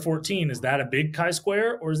chi-square of 14. Is that a big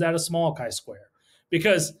chi-square or is that a small chi-square?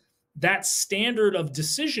 Because that standard of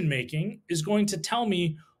decision making is going to tell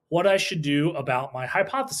me what I should do about my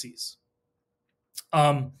hypotheses.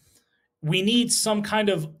 We need some kind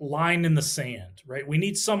of line in the sand, right? We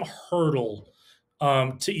need some hurdle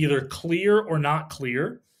to either clear or not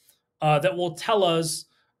clear that will tell us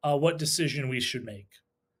what decision we should make.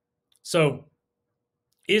 So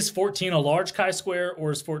is 14 a large chi-square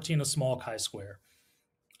or is 14 a small chi-square?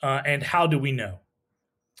 And how do we know?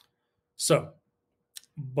 So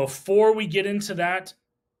before we get into that,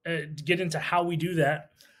 get into how we do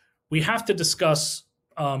that, we have to discuss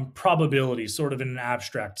probability sort of in an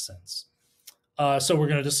abstract sense. So we're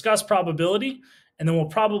going to discuss probability, and then we'll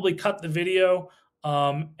probably cut the video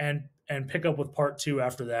and pick up with part 2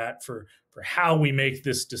 after that for how we make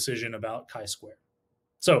this decision about chi-square.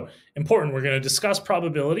 So important, we're going to discuss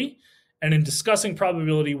probability, and in discussing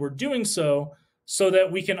probability, we're doing so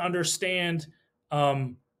that we can understand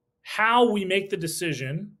how we make the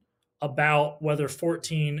decision about whether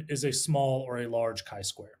 14 is a small or a large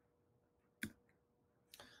chi-square.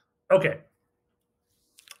 Okay.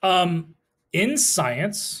 In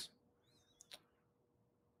science,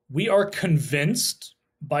 we are convinced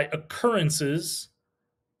by occurrences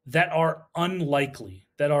that are unlikely,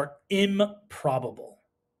 that are improbable.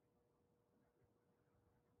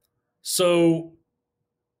 So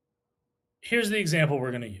here's the example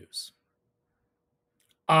we're going to use.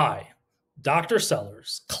 I, Dr.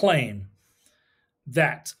 Sellers, claim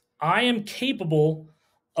that I am capable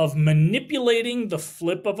of manipulating the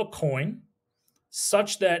flip of a coin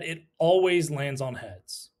such that it always lands on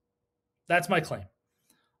heads. That's my claim.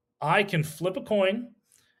 I can flip a coin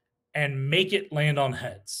and make it land on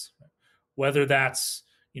heads, whether that's,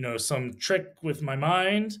 some trick with my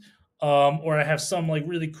mind, or I have some like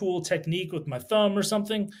really cool technique with my thumb or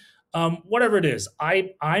something. Whatever it is,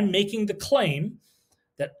 I'm making the claim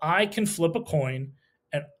that I can flip a coin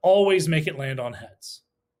and always make it land on heads.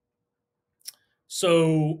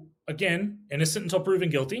 So again, innocent until proven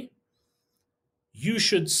guilty. You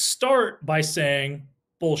should start by saying,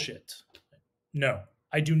 bullshit. No,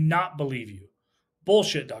 I do not believe you.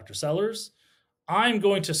 Bullshit, Dr. Sellers. I'm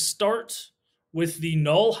going to start with the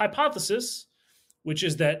null hypothesis, which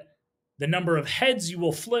is that the number of heads you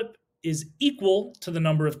will flip is equal to the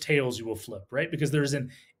number of tails you will flip, right? Because there's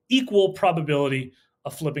an equal probability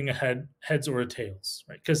of flipping a heads or a tails,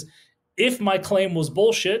 right? Because if my claim was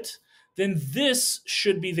bullshit, then this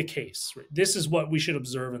should be the case, right? This is what we should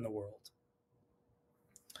observe in the world.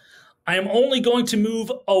 I am only going to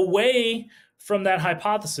move away from that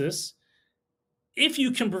hypothesis if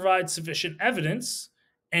you can provide sufficient evidence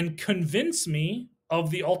and convince me of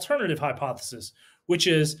the alternative hypothesis, which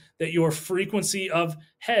is that your frequency of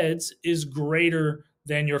heads is greater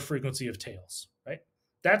than your frequency of tails, right?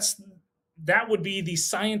 That would be the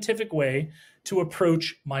scientific way to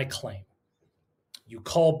approach my claim. You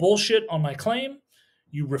call bullshit on my claim,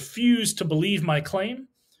 you refuse to believe my claim,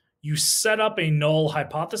 you set up a null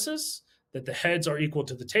hypothesis that the heads are equal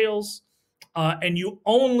to the tails, and you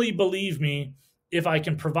only believe me if I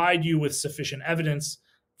can provide you with sufficient evidence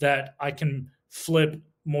that I can flip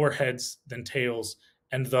more heads than tails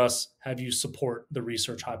and thus have you support the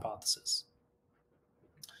research hypothesis.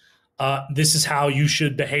 This is how you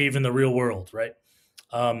should behave in the real world, right?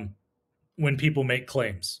 When people make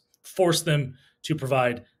claims, force them to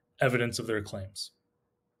provide evidence of their claims.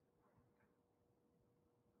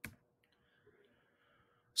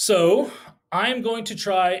 So I'm going to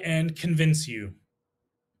try and convince you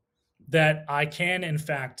that I can, in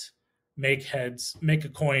fact, make a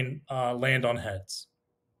coin land on heads.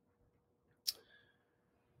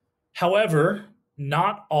 However,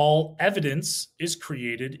 not all evidence is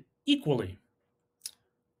created equally.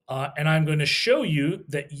 And I'm going to show you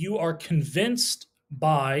that you are convinced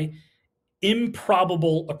by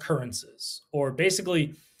improbable occurrences. Or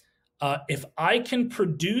basically, if I can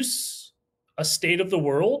produce a state of the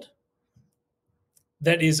world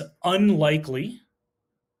that is unlikely,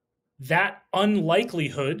 that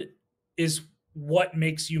unlikelihood is what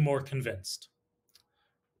makes you more convinced.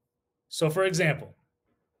 So for example,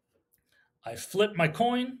 I flip my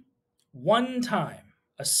coin one time,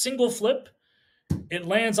 a single flip, it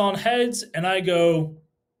lands on heads, and I go,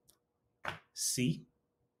 see,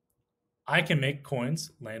 I can make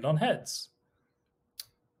coins land on heads.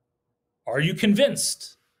 Are you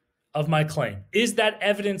convinced of my claim? Is that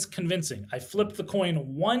evidence convincing? I flipped the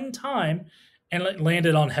coin one time and it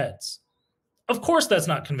landed on heads. Of course that's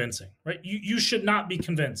not convincing, right? You should not be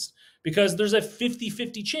convinced because there's a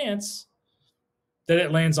 50-50 chance that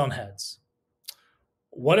it lands on heads.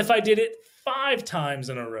 What if I did it 5 times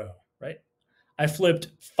in a row, right? I flipped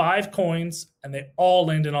 5 coins and they all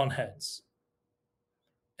landed on heads.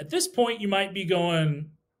 At this point, you might be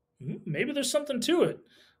going, maybe there's something to it.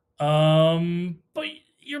 But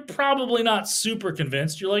you're probably not super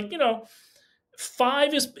convinced. You're like,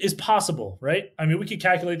 5 is possible, right? I mean, we could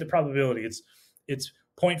calculate the probability. It's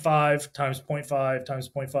 0.5 times 0.5 times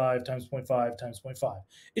 0.5 times 0.5 times 0.5.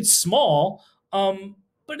 It's small,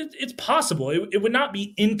 but it's possible. It would not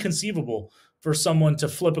be inconceivable for someone to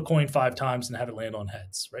flip a coin 5 times and have it land on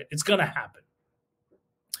heads, right? It's going to happen.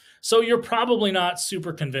 So you're probably not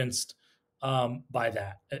super convinced by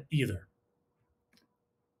that either.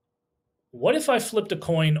 What if I flipped a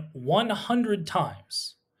coin 100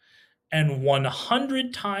 times and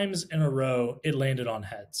 100 times in a row it landed on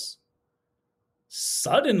heads?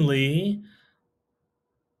 Suddenly,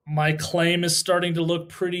 my claim is starting to look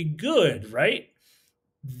pretty good, right?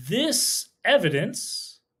 This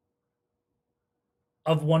evidence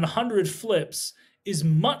of 100 flips is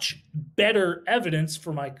much better evidence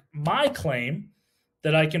for my claim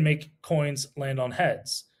that I can make coins land on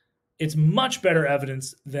heads. It's much better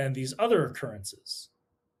evidence than these other occurrences.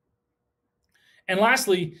 And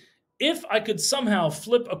lastly, if I could somehow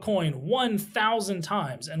flip a coin 1,000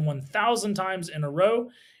 times and 1,000 times in a row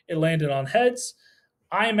it landed on heads,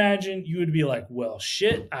 I imagine you would be like, well,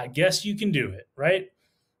 shit, I guess you can do it, right?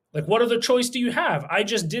 Like, what other choice do you have? I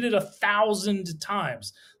just did it 1,000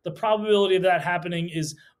 times. The probability of that happening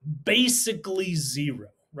is basically zero,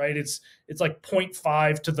 right? It's like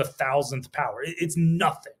 0.5 to the 1,000th power. It's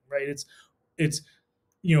nothing, right? It's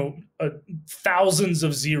thousands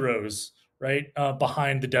of zeros, right,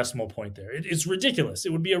 behind the decimal point there. It's ridiculous.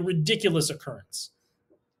 It would be a ridiculous occurrence.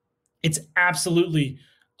 It's absolutely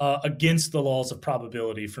against the laws of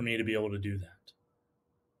probability for me to be able to do that.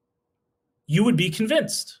 You would be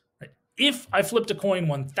convinced. Right? If I flipped a coin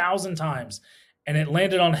 1,000 times and it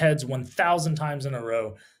landed on heads 1,000 times in a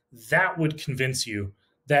row, that would convince you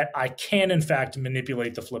that I can, in fact,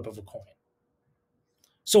 manipulate the flip of a coin.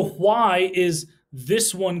 So why is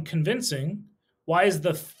this one convincing? Why is the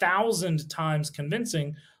 1,000 times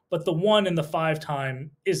convincing, but the 1 and the 5 time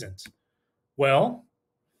isn't? Well,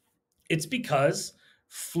 it's because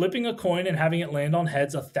flipping a coin and having it land on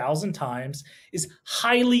heads 1,000 times is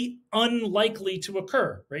highly unlikely to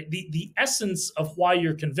occur, right? The essence of why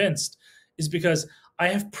you're convinced is because I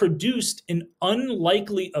have produced an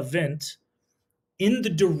unlikely event in the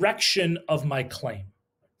direction of my claim.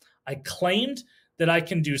 I claimed that I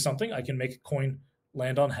can do something. I can make a coin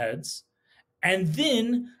land on heads. And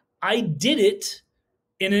then I did it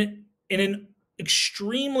in an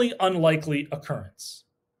extremely unlikely occurrence.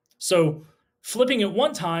 So flipping it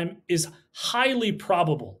one time is highly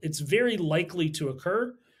probable. It's very likely to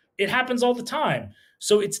occur. It happens all the time.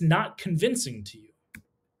 So it's not convincing to you.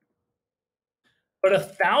 But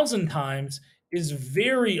 1,000 times is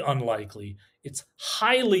very unlikely. It's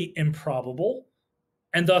highly improbable,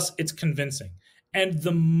 and thus it's convincing. And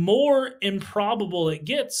the more improbable it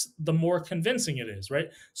gets, the more convincing it is,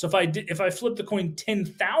 right? So if I flip the coin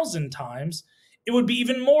 10,000 times, it would be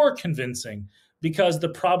even more convincing because the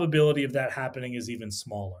probability of that happening is even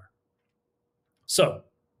smaller. So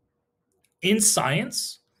in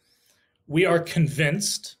science, we are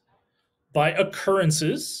convinced by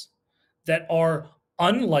occurrences that are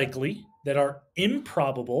unlikely, that are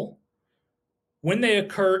improbable, when they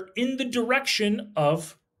occur in the direction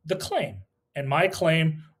of the claim. And my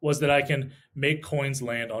claim was that I can make coins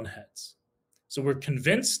land on heads. So we're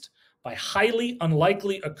convinced by highly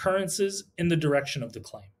unlikely occurrences in the direction of the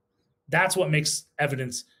claim. That's what makes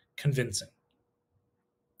evidence convincing.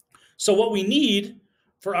 So what we need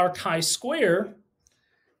for our chi-square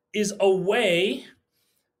is a way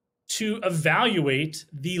to evaluate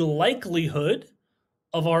the likelihood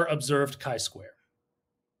of our observed chi-square.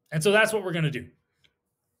 And so that's what we're going to do.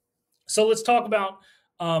 So let's talk about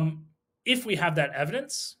if we have that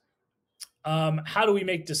evidence, how do we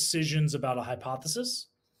make decisions about a hypothesis?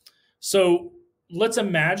 So let's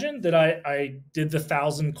imagine that I did the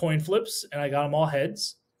 1,000 coin flips and I got them all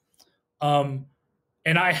heads. And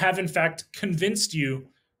I have, in fact, convinced you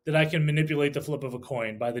that I can manipulate the flip of a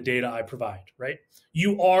coin by the data I provide, right?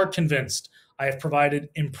 You are convinced I have provided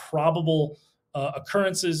improbable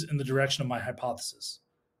occurrences in the direction of my hypothesis.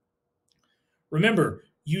 Remember,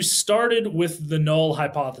 you started with the null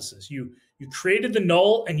hypothesis. You created the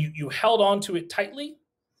null and you held on to it tightly,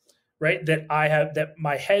 right? That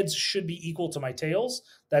my heads should be equal to my tails.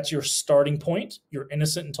 That's your starting point. You're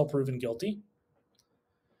innocent until proven guilty.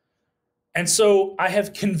 And so I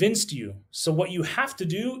have convinced you. So what you have to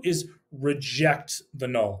do is reject the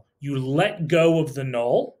null. You let go of the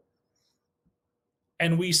null,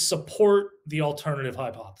 and we support the alternative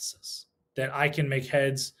hypothesis that I can make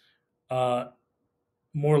heads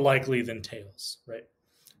more likely than tails, right?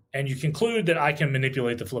 And you conclude that I can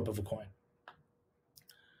manipulate the flip of a coin.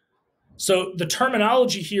 So the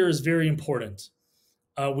terminology here is very important.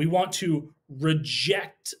 We want to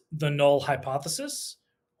reject the null hypothesis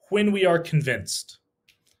when we are convinced.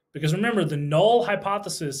 Because remember, the null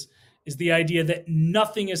hypothesis is the idea that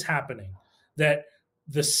nothing is happening, that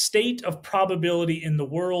the state of probability in the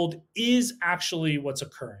world is actually what's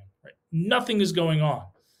occurring, right? Nothing is going on.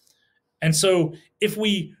 And so if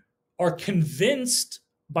we are convinced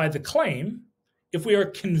by the claim, if we are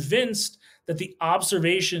convinced that the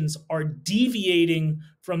observations are deviating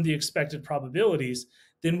from the expected probabilities,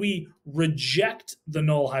 then we reject the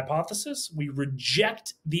null hypothesis, we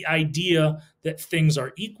reject the idea that things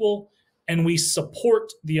are equal, and we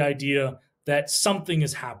support the idea that something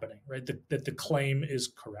is happening, right? That the claim is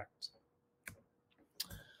correct.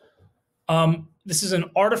 This is an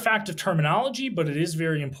artifact of terminology, but it is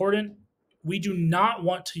very important. We do not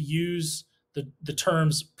want to use the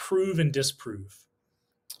terms prove and disprove.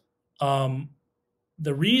 The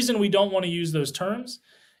reason we don't want to use those terms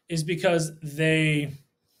is because they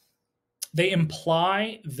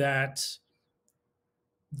imply that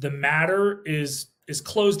the matter is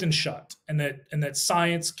closed and shut, and that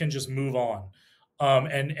science can just move on,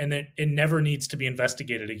 and that it never needs to be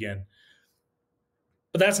investigated again.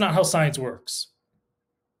 But that's not how science works.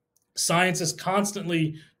 Science is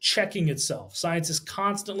constantly checking itself. Science is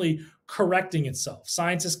constantly correcting itself.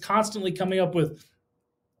 Science is constantly coming up with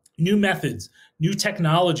new methods, new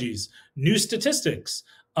technologies, new statistics,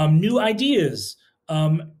 new ideas,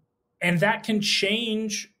 and that can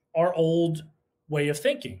change our old way of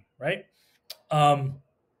thinking, right?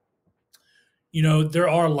 There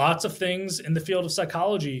are lots of things in the field of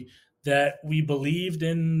psychology that we believed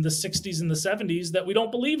in the 60s and the 70s that we don't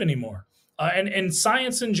believe anymore. And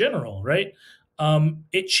science in general, right?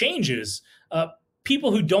 It changes.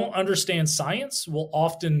 People who don't understand science will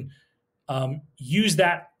often use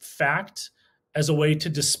that fact as a way to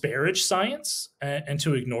disparage science and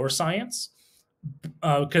to ignore science.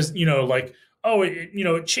 Because,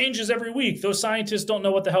 it changes every week. Those scientists don't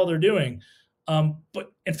know what the hell they're doing.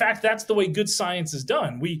 But in fact, that's the way good science is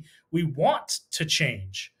done. We want to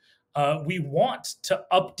change. We want to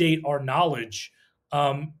update our knowledge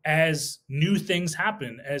as new things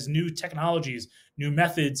happen, as new technologies, new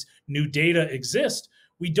methods, new data exist.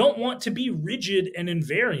 We don't want to be rigid and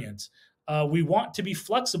invariant. We want to be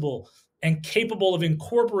flexible and capable of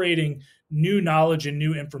incorporating new knowledge and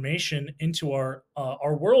new information into our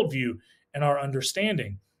worldview and our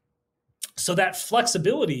understanding. So that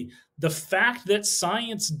flexibility, the fact that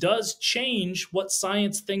science does change what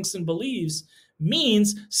science thinks and believes,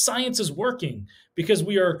 means science is working, because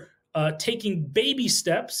we are taking baby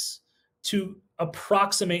steps to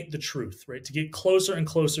approximate the truth, right? To get closer and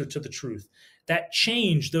closer to the truth. That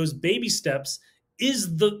change, those baby steps,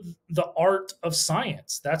 is the art of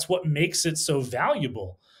science. That's what makes it so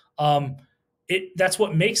valuable. That's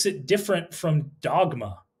what makes it different from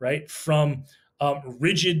dogma, right? From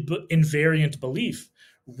rigid invariant belief.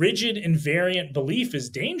 Rigid invariant belief is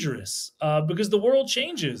dangerous because the world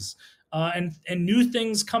changes and new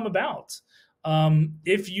things come about.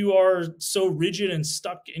 If you are so rigid and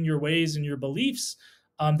stuck in your ways and your beliefs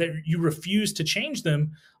that you refuse to change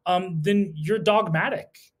them, then you're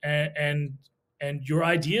dogmatic, and your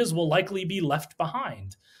ideas will likely be left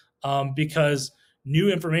behind because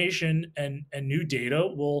new information and new data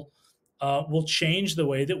will change the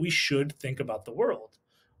way that we should think about the world.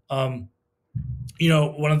 One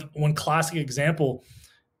classic example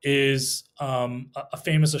is a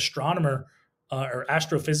famous astronomer or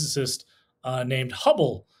astrophysicist named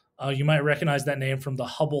Hubble. You might recognize that name from the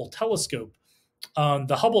Hubble telescope.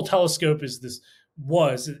 The Hubble telescope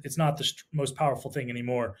it's not the most powerful thing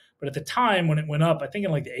anymore, but at the time when it went up, I think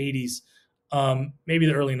in like the 80s, maybe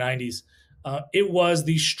the early 90s, it was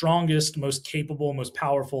the strongest, most capable, most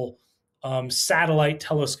powerful satellite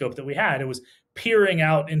telescope that we had. It was peering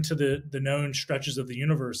out into the known stretches of the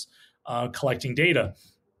universe, collecting data.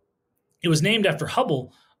 It was named after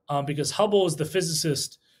Hubble because Hubble is the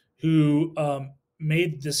physicist who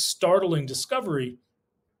made this startling discovery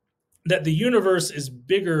that the universe is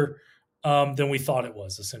bigger than we thought it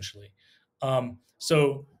was, essentially.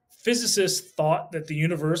 So physicists thought that the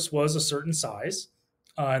universe was a certain size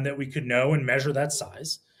and that we could know and measure that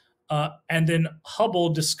size. And then Hubble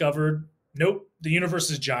discovered, nope, the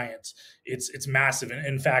universe is giant. It's massive. And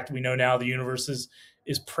in fact, we know now the universe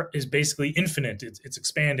is basically infinite. It's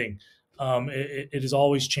expanding. It is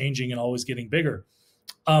always changing and always getting bigger.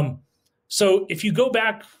 So if you go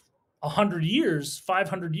back 100 years,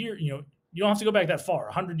 500 years, you don't have to go back that far,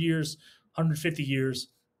 100 years, 150 years,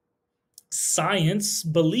 science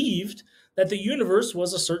believed that the universe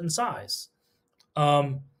was a certain size.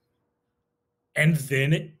 And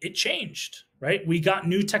then it changed, right? We got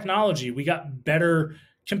new technology. We got better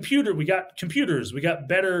we got computers. We got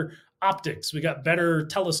better optics. We got better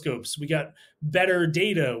telescopes. We got better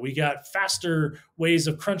data. We got faster ways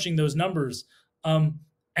of crunching those numbers.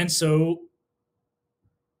 And so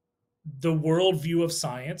the worldview of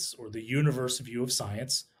science, or the universe view of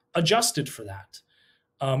science, adjusted for that.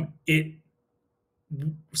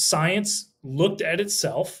 Science looked at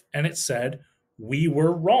itself and it said, we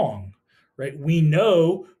were wrong, right? We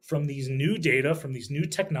know from these new data, from these new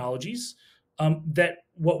technologies, that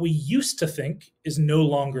what we used to think is no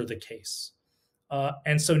longer the case.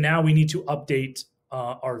 And so now we need to update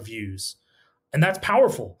our views. And that's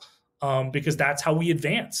powerful, because that's how we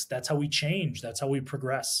advance. That's how we change. That's how we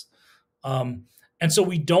progress. And so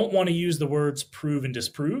we don't want to use the words prove and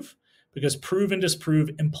disprove, because prove and disprove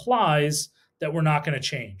implies that we're not going to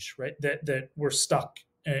change, right? That we're stuck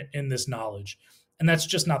in this knowledge. And that's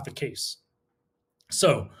just not the case.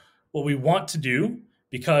 So what we want to do,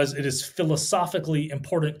 because it is philosophically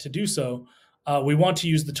important to do so, we want to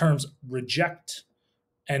use the terms reject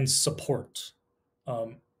and support,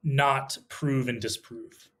 not prove and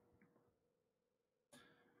disprove.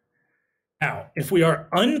 Now, if we are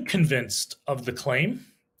unconvinced of the claim,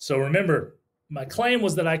 so remember, my claim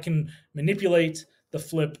was that I can manipulate the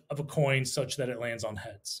flip of a coin such that it lands on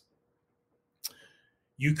heads.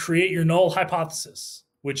 You create your null hypothesis,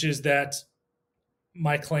 which is that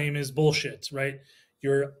my claim is bullshit, right?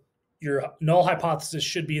 Your null hypothesis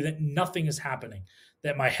should be that nothing is happening,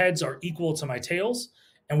 that my heads are equal to my tails,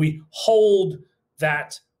 and we hold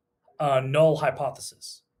that null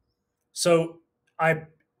hypothesis. So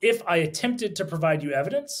if I attempted to provide you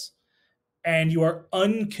evidence and you are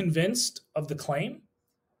unconvinced of the claim,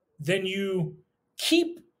 then you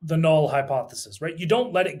keep the null hypothesis, right? You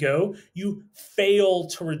don't let it go. You fail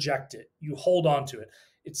to reject it. You hold on to it.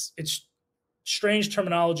 It's strange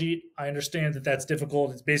terminology. I understand that that's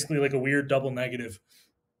difficult. It's basically like a weird double negative.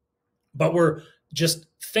 But just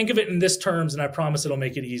think of it in this terms, and I promise it'll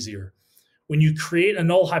make it easier. When you create a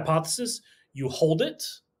null hypothesis, you hold it.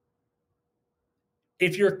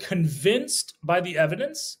 If you're convinced by the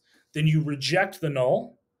evidence, then you reject the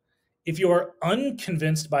null. If you are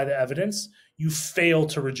unconvinced by the evidence, you fail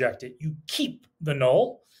to reject it. You keep the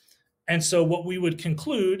null. And so what we would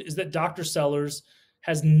conclude is that Dr. Sellers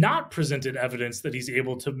has not presented evidence that he's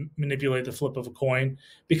able to manipulate the flip of a coin,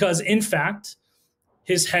 because in fact,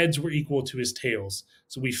 his heads were equal to his tails.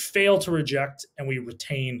 So we fail to reject and we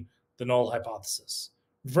retain the null hypothesis,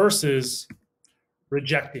 versus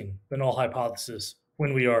rejecting the null hypothesis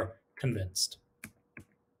when we are convinced.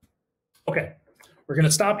 Okay, we're going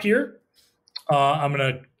to stop here. I'm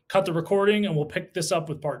going to cut the recording and we'll pick this up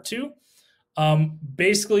with part 2.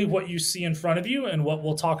 Basically, what you see in front of you and what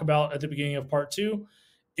we'll talk about at the beginning of part 2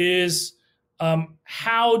 is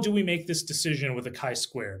how do we make this decision with a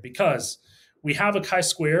chi-square? Because we have a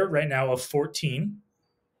chi-square right now of 14,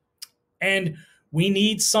 and we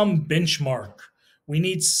need some benchmark. We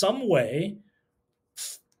need some way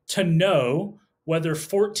to know whether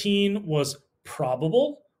 14 was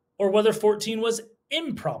probable or whether 14 was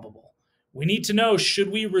improbable. We need to know,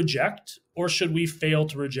 should we reject or should we fail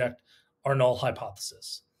to reject our null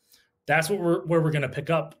hypothesis? That's where we're going to pick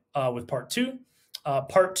up with part 2.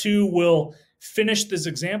 Part 2 will finish this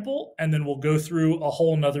example, and then we'll go through a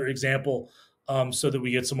whole nother example so that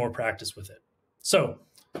we get some more practice with it. So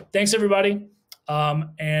thanks, everybody.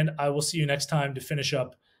 And I will see you next time to finish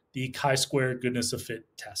up the chi-square goodness of fit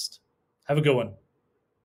test. Have a good one.